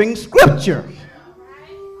consulting Scripture.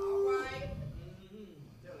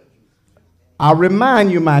 I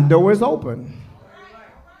remind you, my door is open.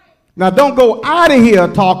 Now don't go out of here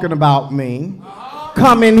talking about me.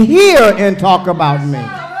 Come in here and talk about me.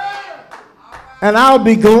 And I'll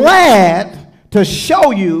be glad to show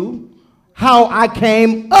you how I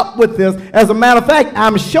came up with this. As a matter of fact,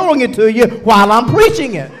 I'm showing it to you while I'm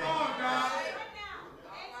preaching it.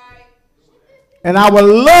 And I would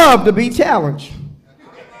love to be challenged.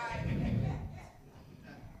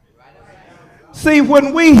 See,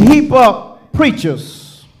 when we heap up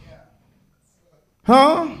preachers,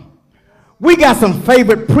 we got some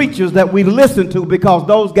favorite preachers that we listen to because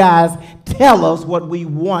those guys tell us what we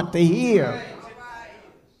want to hear.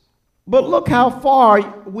 But look how far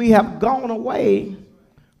we have gone away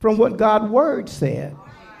from what God's word said.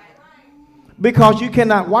 Because you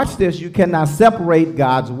cannot, watch this, you cannot separate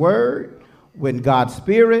God's word with God's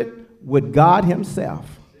spirit, with God himself.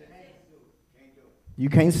 You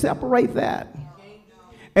can't separate that.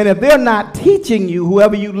 And if they're not teaching you,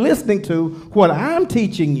 whoever you're listening to, what I'm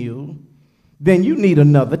teaching you, then you need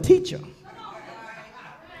another teacher.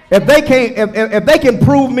 If they can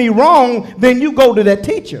prove me wrong, then you go to that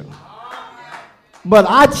teacher. But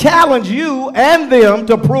I challenge you and them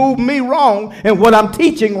to prove me wrong in what I'm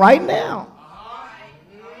teaching right now.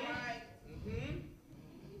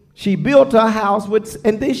 She built her house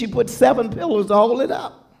and then she put 7 pillars to hold it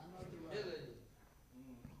up.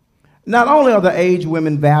 Not only are the aged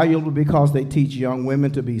women valuable because they teach young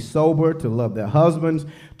women to be sober, to love their husbands,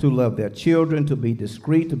 to love their children, to be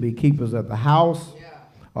discreet, to be keepers of the house,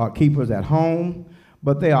 or keepers at home,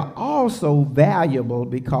 but they are also valuable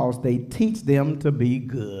because they teach them to be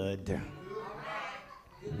good.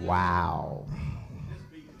 Wow.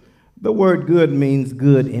 The word good means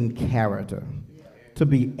good in character, to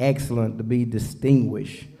be excellent, to be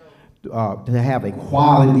distinguished, to have a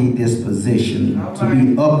quality disposition, to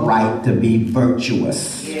be upright, to be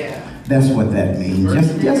virtuous. That's what that means.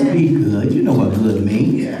 Just be good. You know what good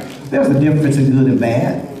means. There's a difference in good and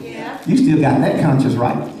bad. You still got that conscience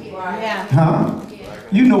right. Huh?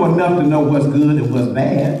 You know enough to know what's good and what's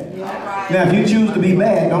bad. Now, if you choose to be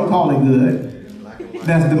bad, don't call it good.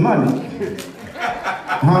 That's the money.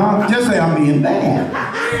 Huh? Just say I'm being bad.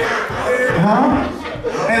 Huh?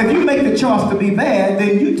 And if you make the choice to be bad,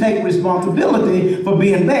 then you take responsibility for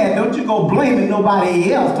being bad. Don't you go blaming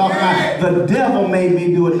nobody else, talking about the devil made me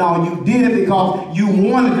do it. No, you did it because you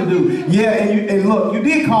wanted to do it. Yeah, and look, you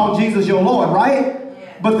did call Jesus your Lord, right?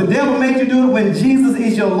 But the devil made you do it when Jesus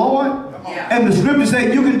is your Lord. And the scripture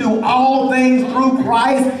says you can do all things through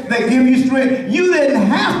Christ that give you strength. You didn't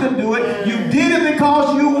have to do it. You did it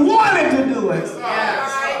because you wanted to do it.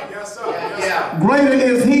 Greater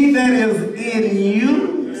is he that is in you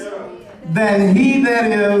than he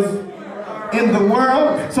that is in the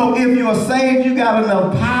world. So if you're saved, you got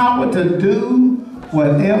enough power to do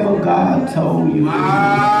whatever God told you to do.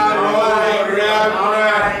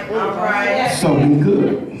 So be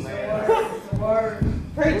good.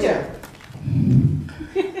 Preacher.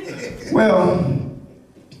 Well,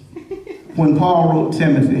 when Paul wrote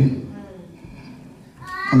Titus,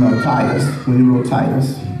 when he wrote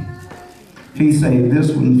Titus, he saved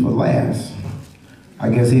this one for last. I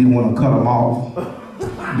guess he didn't want to cut them off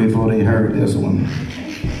before they heard this one.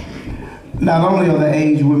 Not only are the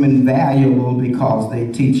aged women valuable because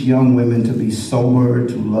they teach young women to be sober,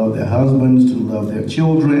 to love their husbands, to love their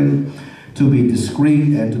children, to be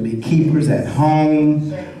discreet, and to be keepers at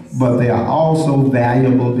home, but they are also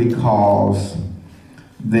valuable because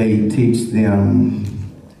they teach them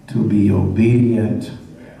to be obedient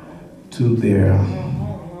to their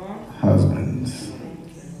husbands.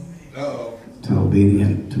 To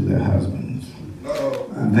obedient to their husbands.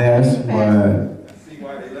 That's what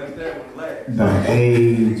the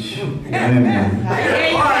aged women.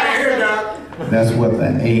 That's what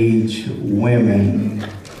the aged women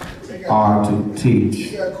are to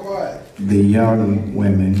teach the young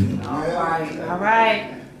women. All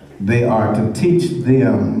right. They are to teach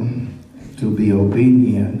them to be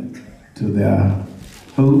obedient to their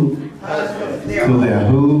who? Husband. To their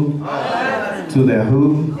who? Husband. To their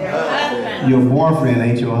who? Their husband. Your boyfriend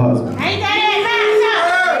ain't your husband. Ain't that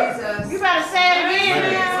it, Pastor? You better say it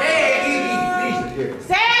again.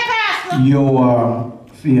 Say it, Pastor. Your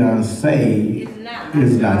fiancé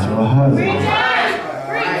is not your husband.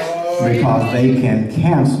 Because they can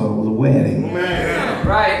cancel the wedding.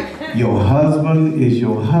 Right. Your husband is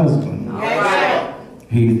your husband. Right.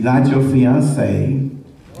 He's not your fiancé.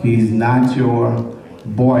 He's not your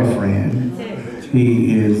boyfriend.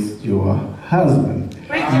 He is your husband.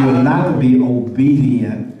 You're not to be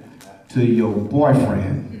obedient to your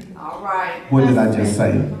boyfriend. All right. What did I just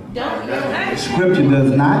say? Scripture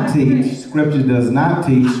does not teach. Scripture does not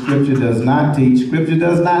teach. Scripture does not teach. Scripture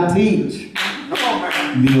does not teach.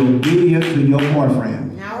 Be obedient to your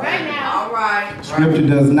boyfriend. All right now. All right. Scripture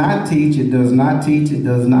does not teach. It does not teach. It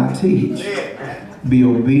does not teach. Be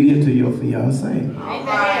obedient to your fiancé. All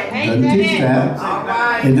right. It doesn't teach that. All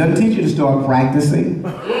right. It doesn't teach you to start practicing.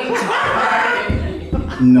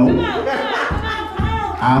 No.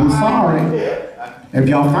 I'm sorry. If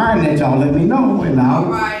y'all find that, y'all let me know, and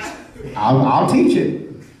I'll teach it.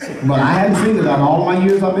 But I haven't seen it on all my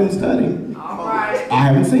years I've been studying. All right. I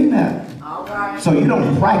haven't seen that. All right. So you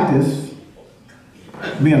don't practice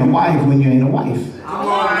being a wife when you ain't a wife. All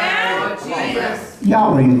right. Jesus.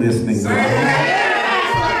 Y'all ain't listening.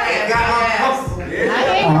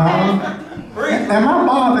 Am I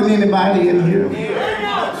bothering anybody in here?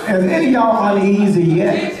 Is any of y'all uneasy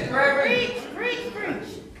yet? Preach.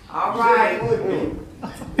 All right.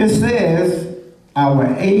 It says,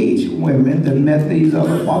 our aged women that met these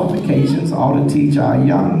other qualifications ought to teach our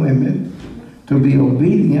young women to be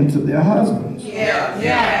obedient to their husbands.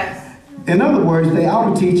 Yes. In other words, they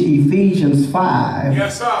ought to teach Ephesians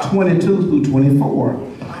 5, 22 through 24.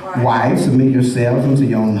 Wives, submit yourselves unto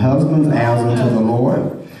your own husbands as unto the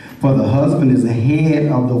Lord. For the husband is the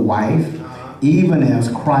head of the wife, even as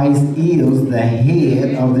Christ is the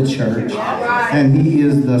head of the church, and he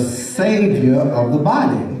is the Savior of the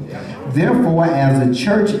body. Therefore, as the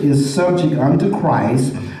church is subject unto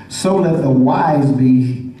Christ, So let the wives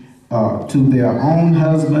be to their own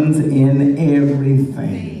husbands in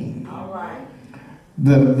everything. All right.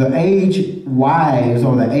 The aged wives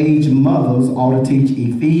or the aged mothers ought to teach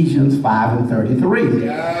Ephesians 5 and 33.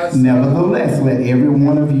 Yes. Nevertheless, let every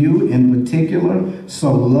one of you in particular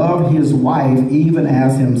so love his wife even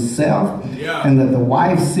as himself, and let the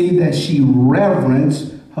wife see that she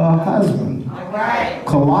reverence her husband. All right.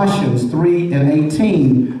 Colossians 3 and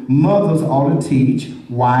 18, mothers ought to teach,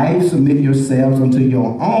 wives, submit yourselves unto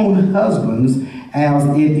your own husbands as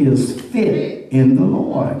it is fit in the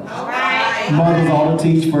Lord. All right. Mothers ought to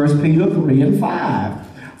teach 1 Peter 3 and 5.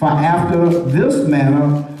 For after this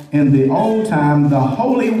manner, in the old time, the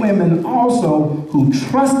holy women also who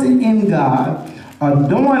trusted in God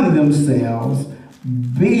adorned themselves,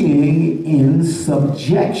 being in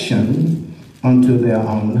subjection unto their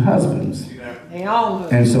own husbands.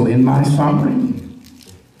 And so in my summary,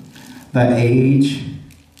 the aged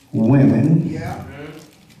women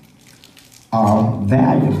are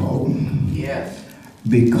valuable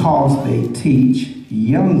because they teach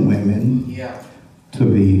young women to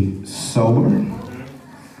be sober,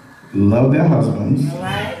 love their husbands,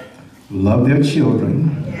 love their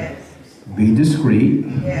children, be discreet,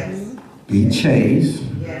 be chaste,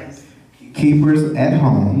 keepers at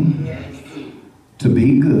home, to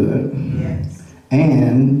be good,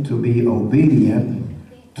 and to be obedient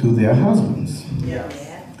to their husbands.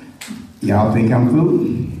 Y'all think I'm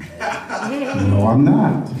through? No, I'm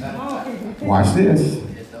not. Watch this.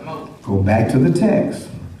 Go back to the text.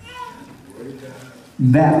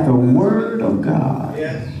 That the word of God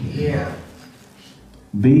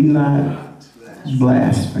be not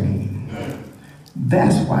blasphemed.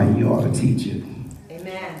 That's why you ought to teach it.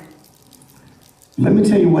 Amen. Let me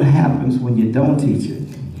tell you what happens when you don't teach it.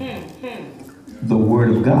 The word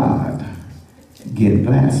of God get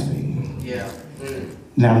blasphemed.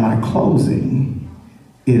 Now my closing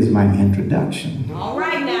is my introduction. All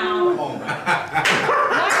right now. All right.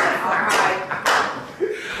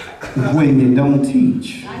 When you don't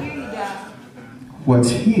teach I hear you, Doc. what's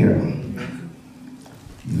here,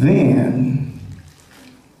 then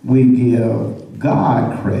we give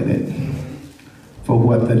God credit for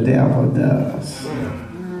what the devil does.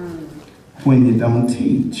 When you don't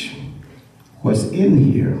teach what's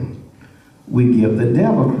in here, we give the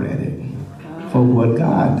devil credit for what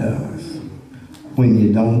God does. When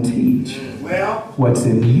you don't teach what's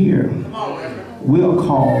in here, we'll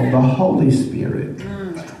call the Holy Spirit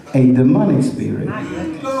a demonic spirit,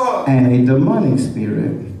 and a demonic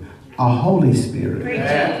spirit a Holy Spirit.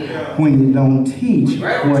 When you don't teach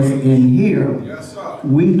what's in here,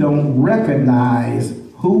 we don't recognize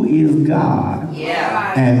who is God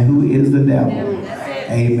and who is the devil.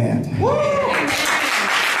 Amen.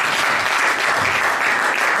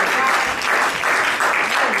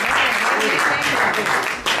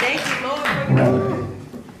 Thank you, Lord.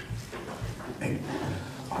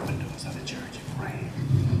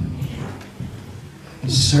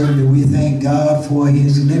 Certainly, we thank God for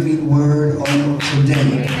his living word on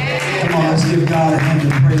today. Come on, let's give God a hand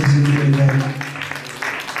of praise here today.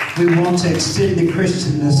 We want to extend the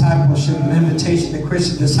Christian discipleship, an invitation to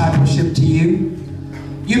Christian discipleship to you.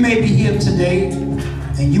 You may be here today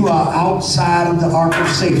and you are outside of the ark of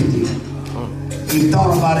safety. You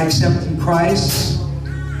thought about accepting Christ.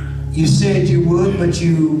 You said you would, but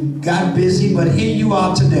you got busy. But here you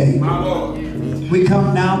are today. We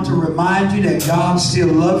come now to remind you that God still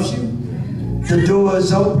loves you. The door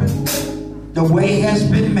is open. The way has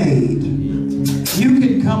been made. You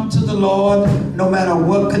can come to the Lord no matter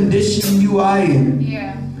what condition you are in.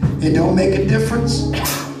 It don't make a difference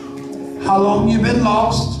how long you've been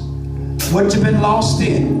lost, what you've been lost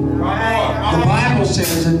in. The Bible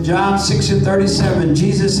says in John 6:37,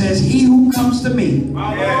 Jesus says, he who comes to me,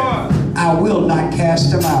 I will not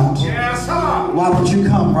cast him out. Why don't you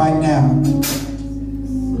come right now?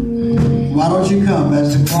 Why don't you come?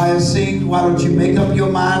 As the choir sings, why don't you make up your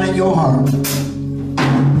mind and your heart?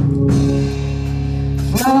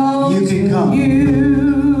 You can come.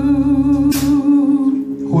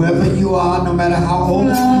 Whoever you are, no matter how old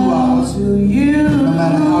you are, no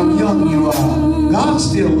matter how young you are, God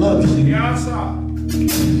still loves you. You may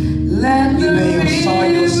have saw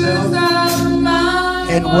yourself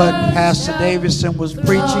in what Pastor Davidson was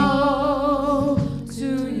preaching.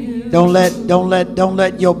 Don't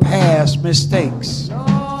let your past mistakes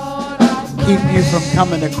keep you from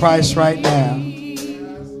coming to Christ right now.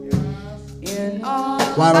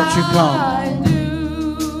 Why don't you come?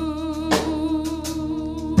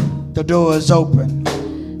 The door is open.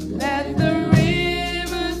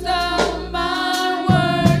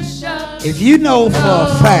 If you know for a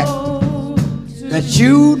fact that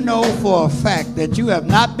you know for a fact that you have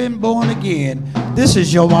not been born again, this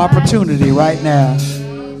is your opportunity right now.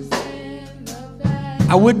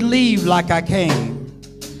 I wouldn't leave like I came.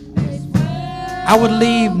 I would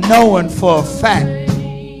leave knowing for a fact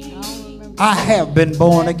I have been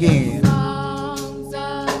born again.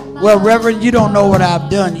 Well, Reverend, you don't know what I've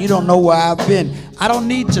done. You don't know where I've been. I don't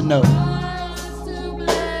need to know.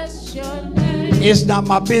 It's not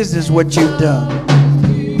my business what you've done.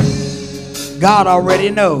 God already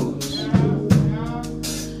knows.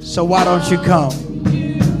 So why don't you come?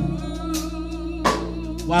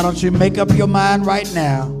 Why don't you make up your mind right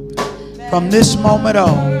now? From this moment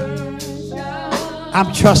on,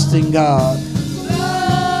 I'm trusting God.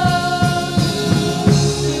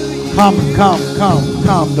 Come, come, come,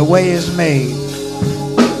 come. The way is made.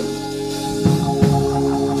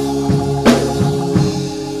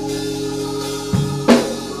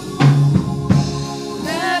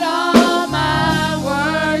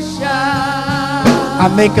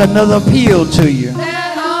 I make another appeal to you.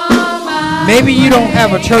 Maybe you don't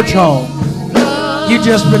have a church home. You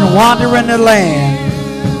just been wandering the land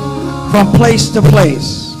from place to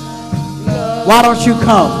place. Why don't you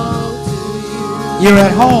come? You're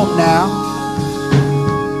at home now.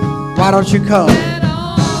 Why don't you come?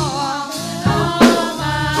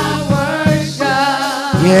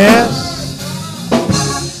 Yes.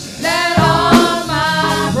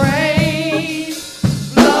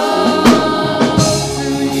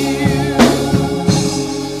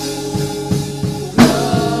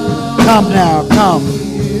 Come now, come.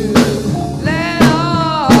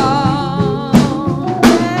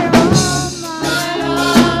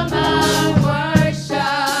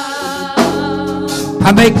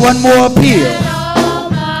 I make one more appeal.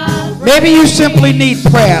 Maybe you simply need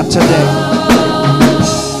prayer today.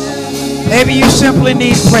 Maybe you simply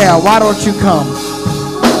need prayer. Why don't you come?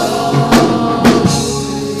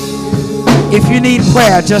 If you need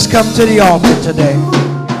prayer, just come to the altar today.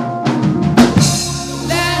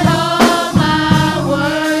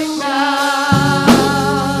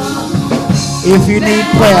 If you need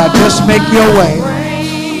prayer, just make your way.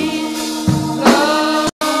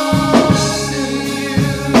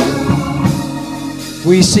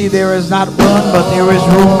 We see there is not one, but there is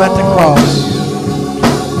room at the cross.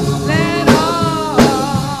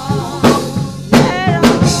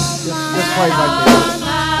 Just play like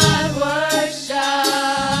this.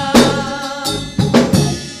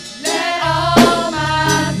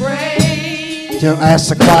 Just ask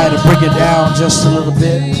the choir to bring it down just a little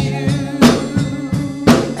bit.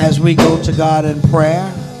 As we go to God in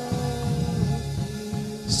prayer,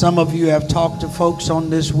 some of you have talked to folks on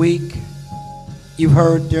this week. You've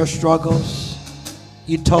heard their struggles.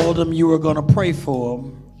 You told them you were going to pray for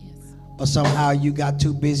them, but somehow you got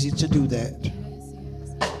too busy to do that.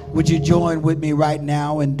 Would you join with me right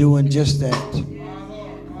now in doing just that?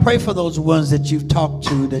 Pray for those ones that you've talked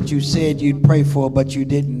to that you said you'd pray for, but you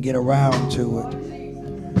didn't get around to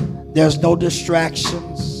it. There's no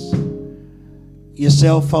distractions. Your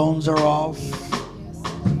cell phones are off.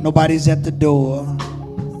 Nobody's at the door.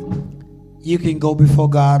 You can go before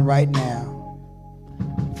God right now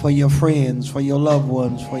for your friends, for your loved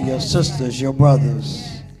ones, for your sisters, your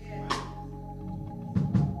brothers.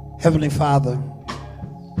 Heavenly Father,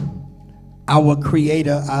 our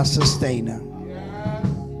Creator, our Sustainer,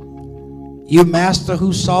 you Master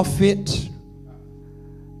who saw fit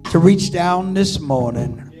to reach down this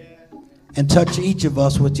morning and touch each of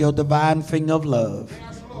us with your divine finger of love.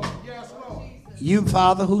 You,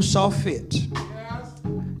 Father, who saw fit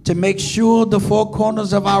to make sure the four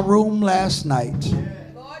corners of our room last night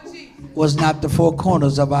was not the four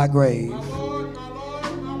corners of our grave.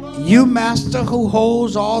 You, Master, who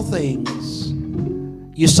holds all things,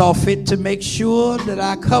 you saw fit to make sure that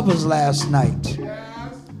our covers last night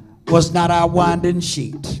was not our winding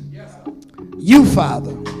sheet. You,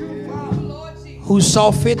 Father, who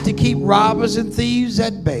saw fit to keep robbers and thieves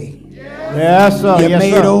at bay. Yes, sir. You Yes,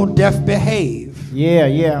 made sir. old death behave.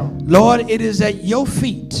 Yeah. Lord, it is at your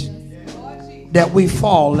feet that we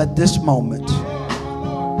fall at this moment.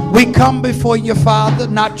 We come before your Father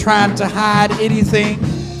not trying to hide anything.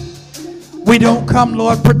 We don't come,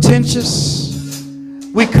 Lord, pretentious.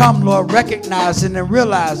 We come, Lord, recognizing and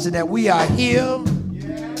realizing that we are here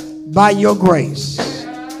by your grace.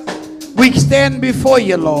 We stand before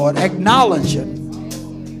you, Lord,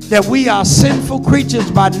 acknowledging that we are sinful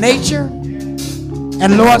creatures by nature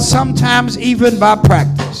and, Lord, sometimes even by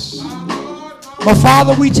practice. But,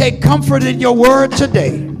 Father, we take comfort in your word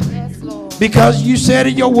today because you said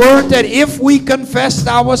in your word that if we confessed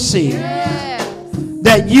our sin,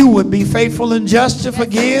 that you would be faithful and just to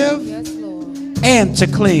forgive and to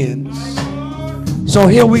cleanse. So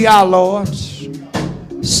here we are, Lord,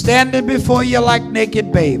 standing before you like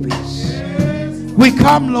naked babies. We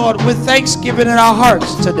come, Lord, with thanksgiving in our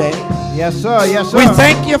hearts today. Yes, sir. Yes, sir. We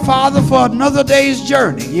thank you, Father, for another day's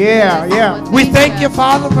journey. Yeah. We thank you,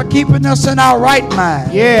 Father, for keeping us in our right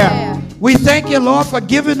mind. Yeah. We thank you, Lord, for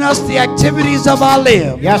giving us the activities of our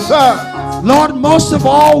limbs. Yes, sir. Lord, most of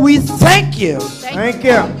all, we thank you. Thank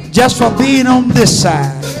you. Just for being on this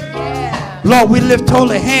side. Lord, we lift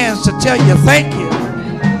holy hands to tell you thank you.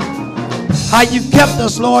 How you kept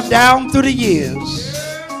us, Lord, down through the years.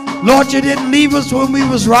 Lord, you didn't leave us when we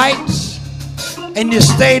was right. And you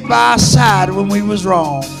stayed by our side when we was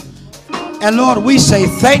wrong. And Lord, we say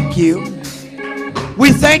thank you.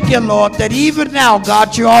 We thank you, Lord, that even now,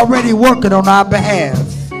 God, you're already working on our behalf.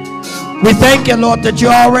 We thank you, Lord, that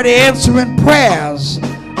you're already answering prayers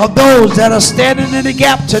of those that are standing in the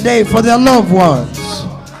gap today for their loved ones.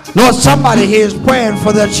 Lord, somebody here is praying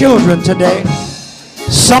for their children today.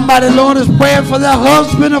 Somebody, Lord, is praying for their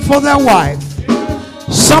husband or for their wife.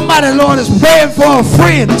 Somebody, Lord, is praying for a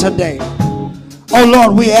friend today. Oh,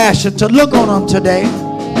 Lord, we ask you to look on them today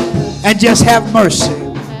and just have mercy.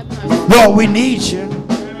 Lord, we need you,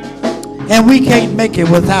 and we can't make it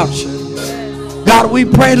without you. God, we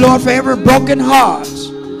pray, Lord, for every broken heart,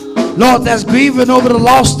 Lord, that's grieving over the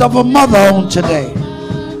loss of a mother on today.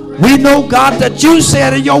 We know, God, that you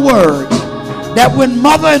said in your word that when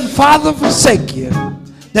mother and father forsake you,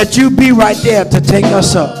 that you be right there to take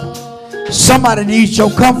us up. Somebody needs your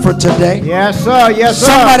comfort today. Yes, sir. Yes, sir.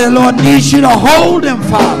 Somebody, Lord, needs you to hold them,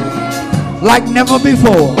 Father, like never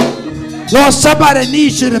before. Lord, somebody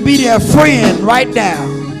needs you to be their friend right now.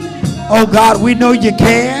 Oh, God, we know you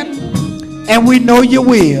can, and we know you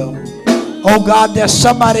will. Oh, God, there's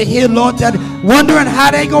somebody here, Lord, that wondering how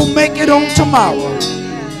they going to make it on tomorrow.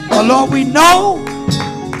 But, Lord, we know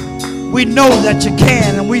that you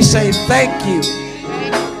can, and we say thank you.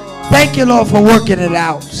 Thank you, Lord, for working it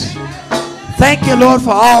out. Thank you, Lord,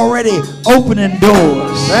 for already opening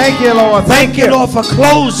doors. Thank you, Lord. Thank you, Lord, for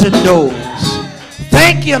closing doors.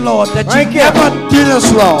 Thank you, Lord, that you never did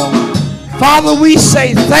us wrong. Father, we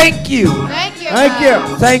say thank you. Thank you. Thank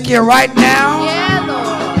you. Thank you right now. Yeah,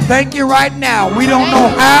 Lord. Thank you right now. We don't know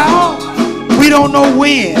how. We don't know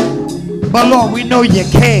when. But, Lord, we know you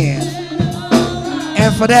can.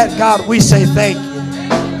 And for that, God, we say thank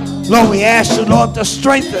you. Lord, we ask you, Lord, to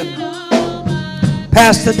strengthen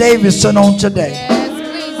Pastor Davidson on today. Yes,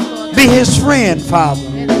 please, Lord. Be his friend, Father.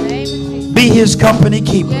 In the name of Jesus. Be his company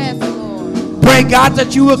keeper. Yes, Lord. Pray, God,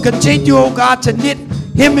 that you will continue, oh God, to knit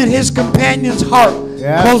him and his companion's heart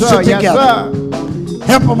closer together. Yes,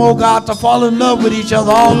 Help them, oh God, to fall in love with each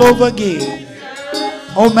other all over again.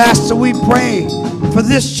 Oh, Master, we pray for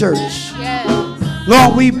this church. Yes.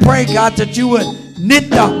 Lord, we pray, God, that you would knit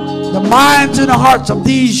the minds and the hearts of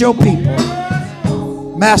these your people.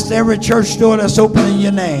 Master, every church door that's open in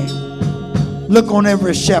your name, look on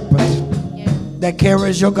every shepherd that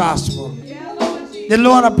carries your gospel. Then,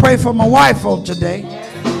 Lord, I pray for my wife on today.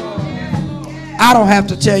 I don't have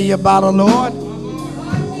to tell you about her, Lord.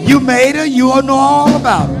 You made her. You know all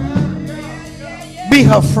about her. Be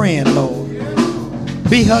her friend, Lord.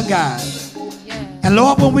 Be her guide. And,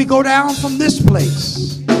 Lord, when we go down from this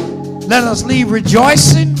place, let us leave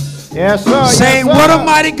rejoicing. Yes, sir. Saying, yes, sir. what a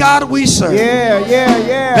mighty God we serve.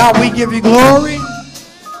 Yeah. God, we give you glory.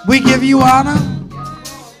 We give you honor.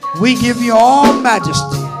 We give you all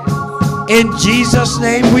majesty. In Jesus'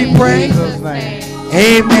 name we pray. In Jesus' name.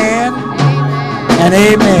 Amen and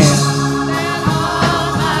amen.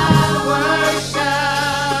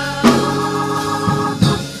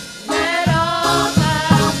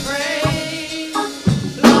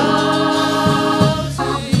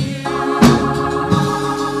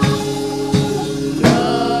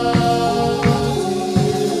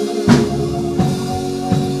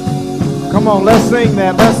 Come on, let's sing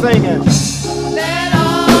that. Let's sing it. Let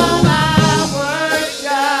all my worship,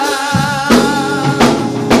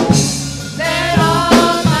 let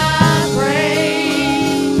all my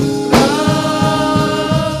praise go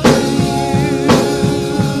to you.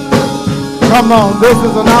 Come on, this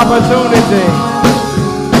is an opportunity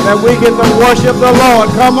that we get to worship the Lord.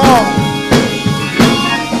 Come on.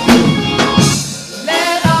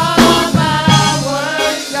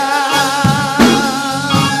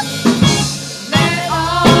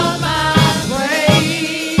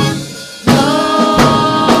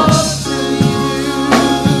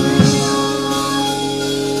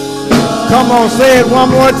 Come on, say it one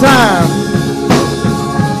more time.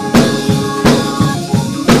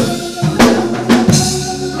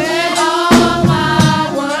 Let all my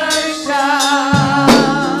worship,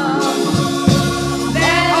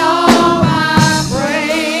 let all my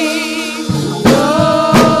praise go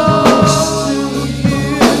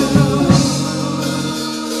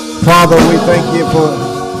Father, we thank you for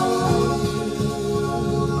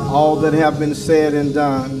all that have been said and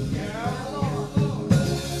done.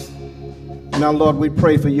 Now, Lord, we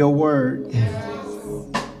pray for your word.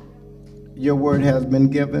 Your word has been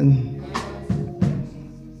given.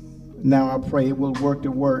 Now I pray it will work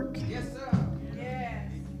the work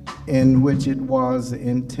in which it was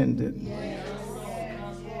intended.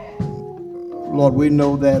 Lord, we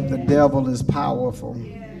know that the devil is powerful,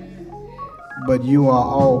 but you are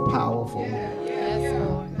all powerful.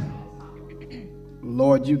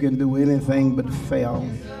 Lord, you can do anything but fail.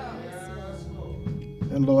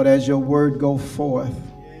 And Lord, as your word go forth,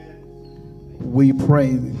 we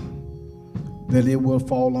pray that it will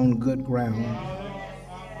fall on good ground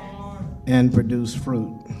and produce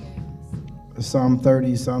fruit. Psalm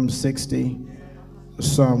 30, Psalm 60,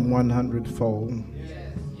 Psalm 100-fold.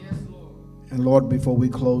 And Lord, before we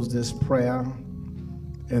close this prayer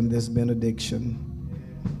and this benediction,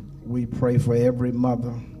 we pray for every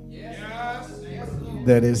mother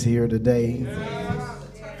that is here today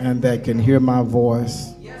and that can hear my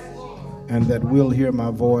voice and that will hear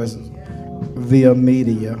my voice via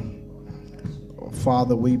media.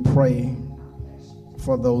 Father, we pray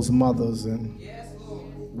for those mothers, and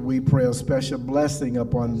we pray a special blessing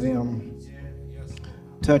upon them.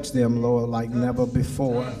 Touch them, Lord, like never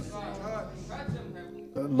before.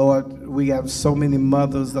 Lord, we have so many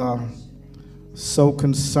mothers that are so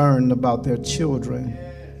concerned about their children.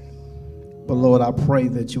 But Lord, I pray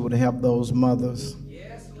that you would have those mothers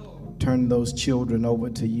turn those children over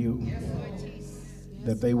to you,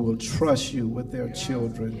 that they will trust you with their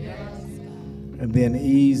children, and then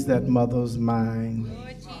ease that mother's mind.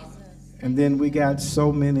 And then we got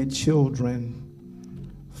so many children,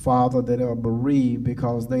 Father, that are bereaved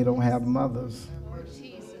because they don't have mothers.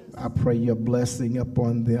 I pray your blessing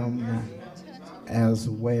upon them as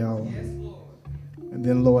well. And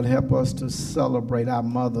then, Lord, help us to celebrate our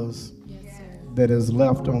mothers that is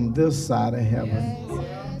left on this side of heaven.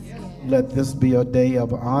 Let this be a day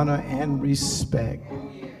of honor and respect.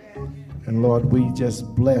 And Lord, we just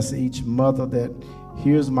bless each mother that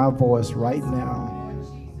hears my voice right now.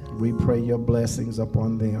 We pray your blessings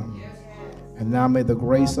upon them. And now may the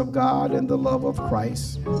grace of God and the love of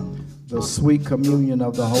Christ, the sweet communion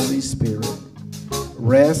of the Holy Spirit,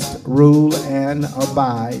 rest, rule, and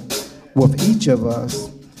abide with each of us,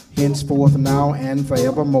 henceforth, now, and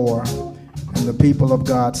forevermore. And the people of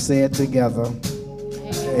God said together,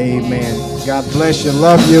 amen. God bless you.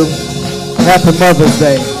 Love you. Happy Mother's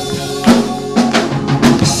Day.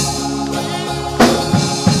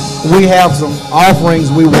 We have some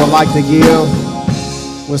offerings we would like to give.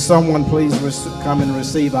 Will someone please come and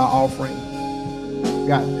receive our offering?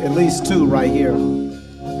 Got at least two right here.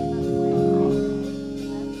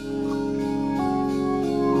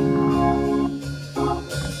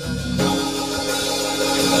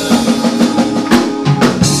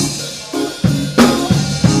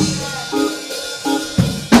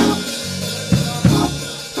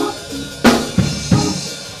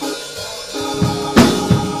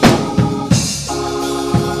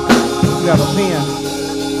 You got a pen?